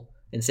people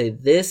and say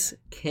this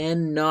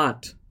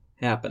cannot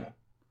happen.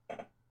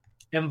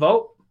 And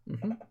vote.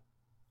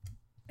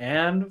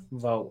 And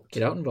vote.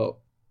 Get out and vote.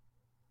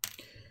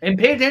 And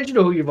pay attention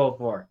to who you vote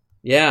for.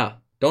 Yeah.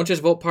 Don't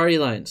just vote party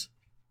lines.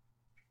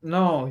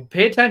 No,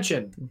 pay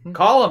attention.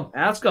 Call them.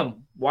 Ask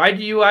them. Why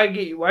do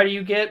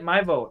you get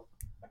my vote?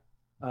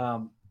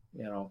 And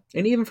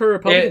even for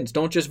Republicans,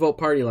 don't just vote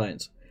party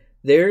lines.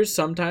 There's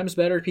sometimes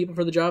better people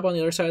for the job on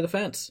the other side of the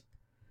fence.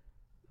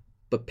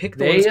 But pick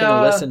the ones going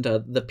to listen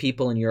to the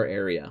people in your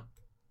area.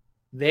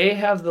 They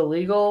have the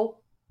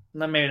legal,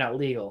 maybe not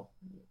legal.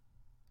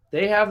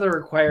 They have the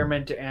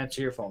requirement to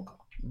answer your phone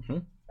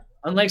call.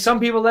 Unlike some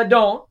people that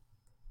don't.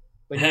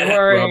 When you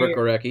are Robert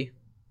Gorecki.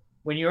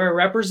 When you're a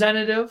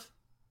representative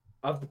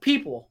of the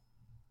people,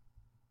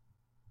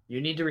 you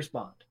need to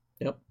respond.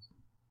 Yep.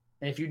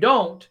 And if you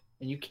don't,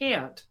 and you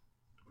can't,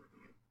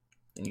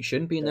 then you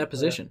shouldn't be in that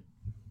position.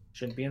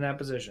 Shouldn't be in that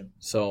position.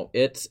 So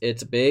it's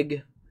a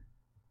big,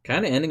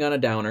 kind of ending on a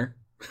downer.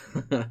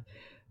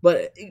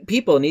 But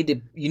people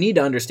you need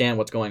to understand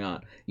what's going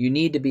on. You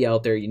need to be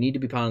out there. You need to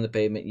be pounding the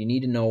pavement. You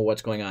need to know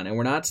what's going on. And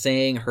we're not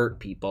saying hurt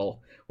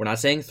people. We're not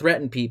saying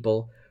threaten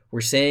people.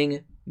 We're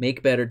saying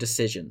make better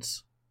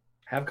decisions.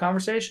 Have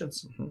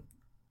conversations.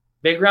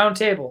 Big round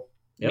table.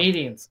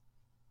 Meetings.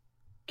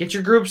 Get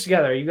your groups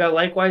together. You got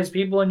likewise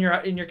people in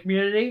your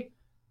community.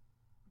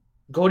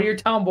 Go to your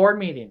town board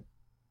meeting.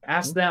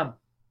 Ask them.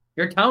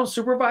 Your town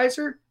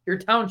supervisor your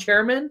town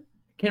chairman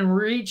can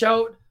reach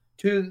out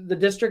to the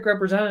district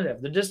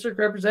representative. The district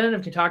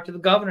representative can talk to the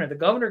governor. The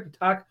governor can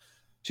talk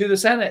to the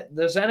Senate.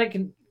 The Senate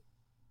can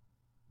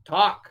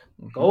talk.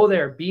 Go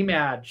there, be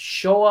mad,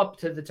 show up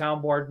to the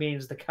town board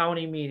meetings, the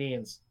county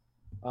meetings.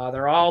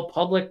 They're all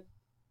public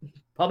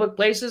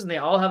places, and they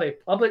all have a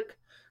public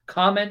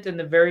comment in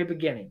the very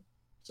beginning.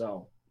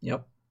 So,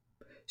 yep.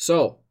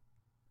 So,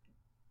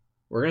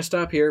 we're going to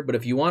stop here, but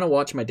if you want to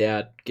watch my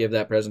dad give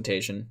that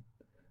presentation,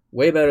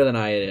 way better than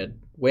I did,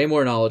 way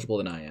more knowledgeable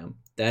than I am,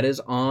 that is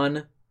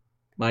on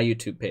my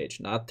YouTube page.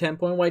 Not 10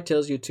 Point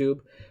Whitetails YouTube,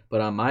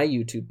 but on my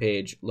YouTube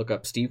page. Look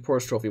up Steve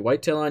Porter's Trophy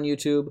Whitetail on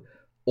YouTube,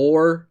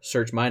 or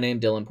search my name,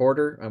 Dylan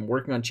Porter. I'm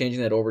working on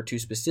changing that over to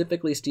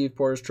specifically Steve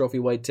Porter's Trophy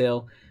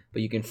Whitetail,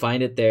 but you can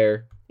find it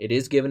there. It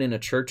is given in a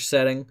church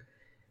setting,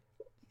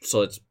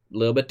 so it's a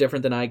little bit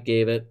different than I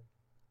gave it,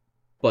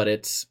 but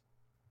it's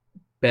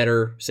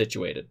better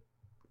situated.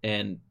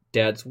 And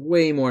Dad's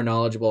way more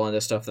knowledgeable on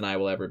this stuff than I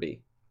will ever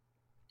be.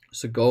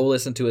 So go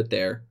listen to it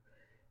there.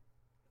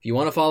 If you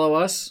want to follow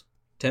us,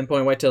 10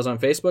 Point Whitetails on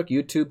Facebook,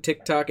 YouTube,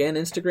 TikTok, and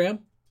Instagram,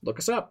 look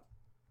us up.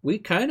 We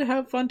kind of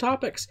have fun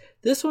topics.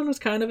 This one was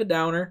kind of a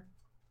downer,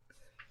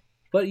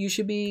 but you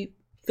should be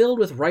filled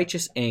with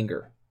righteous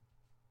anger.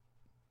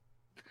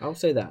 I'll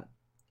say that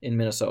in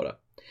Minnesota.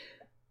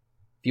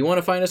 If you want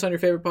to find us on your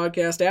favorite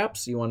podcast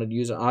apps, you want to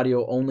use an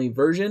audio-only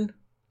version,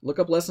 look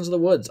up Lessons of the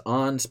Woods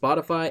on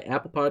Spotify,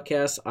 Apple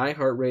Podcasts,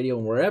 iHeartRadio,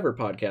 and wherever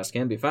podcasts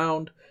can be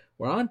found.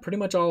 We're on pretty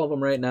much all of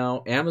them right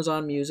now.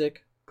 Amazon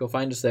Music, go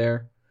find us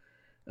there.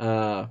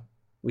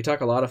 We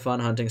talk a lot of fun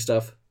hunting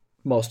stuff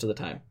most of the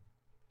time.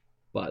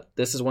 But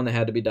this is one that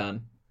had to be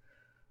done,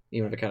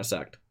 even if it kind of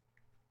sucked.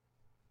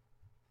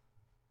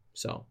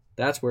 So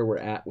that's where we're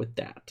at with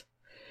that.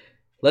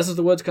 Lessons of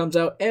the Woods comes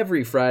out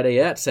every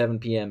Friday at 7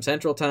 p.m.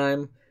 Central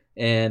Time,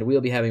 and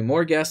we'll be having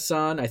more guests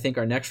on. I think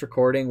our next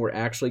recording, we're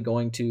actually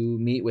going to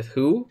meet with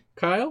who,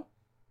 Kyle?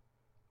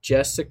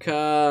 Jessica,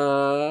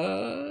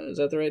 is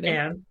that the right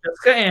name?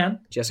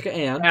 Jessica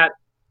Ann. At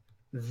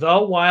The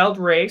Wild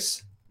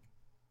Race.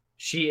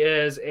 She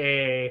is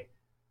a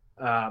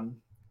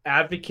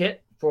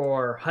advocate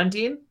for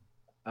hunting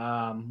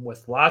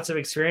with lots of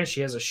experience.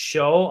 She has a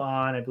show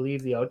on, I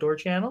believe, the Outdoor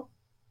Channel,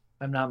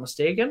 if I'm not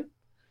mistaken.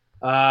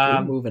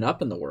 We're moving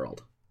up in the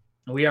world.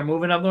 We are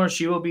moving up north.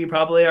 She will be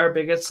probably our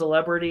biggest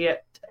celebrity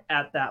at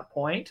that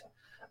point.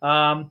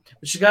 But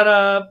she's got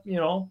a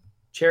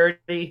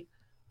charity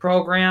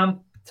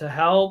program to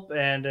help,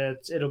 and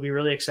it'll be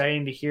really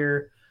exciting to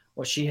hear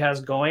what she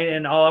has going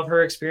and all of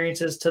her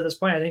experiences to this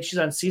point. I think she's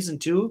on season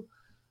 2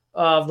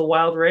 of The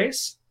Wild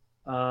Race.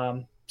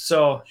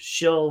 So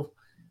she'll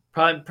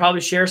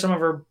probably share some of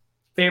her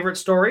favorite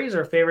stories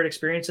or favorite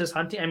experiences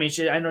hunting. I mean,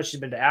 I know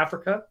she's been to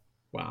Africa.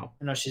 Wow.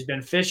 I know she's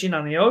been fishing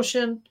on the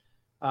ocean,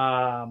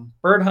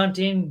 bird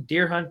hunting,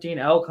 deer hunting,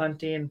 elk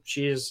hunting.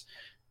 She is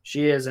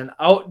an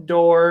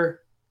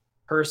outdoor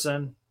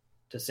person,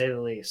 to say the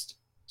least.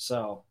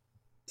 So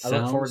I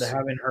look forward to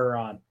having her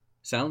on.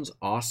 Sounds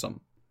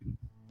awesome.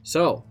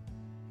 So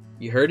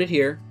you heard it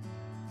here.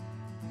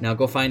 Now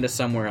go find us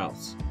somewhere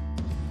else.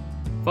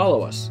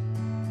 Follow us.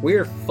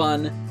 We're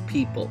fun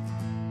people.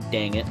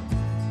 Dang it.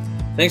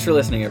 Thanks for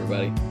listening,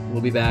 everybody.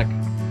 We'll be back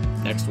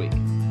next week.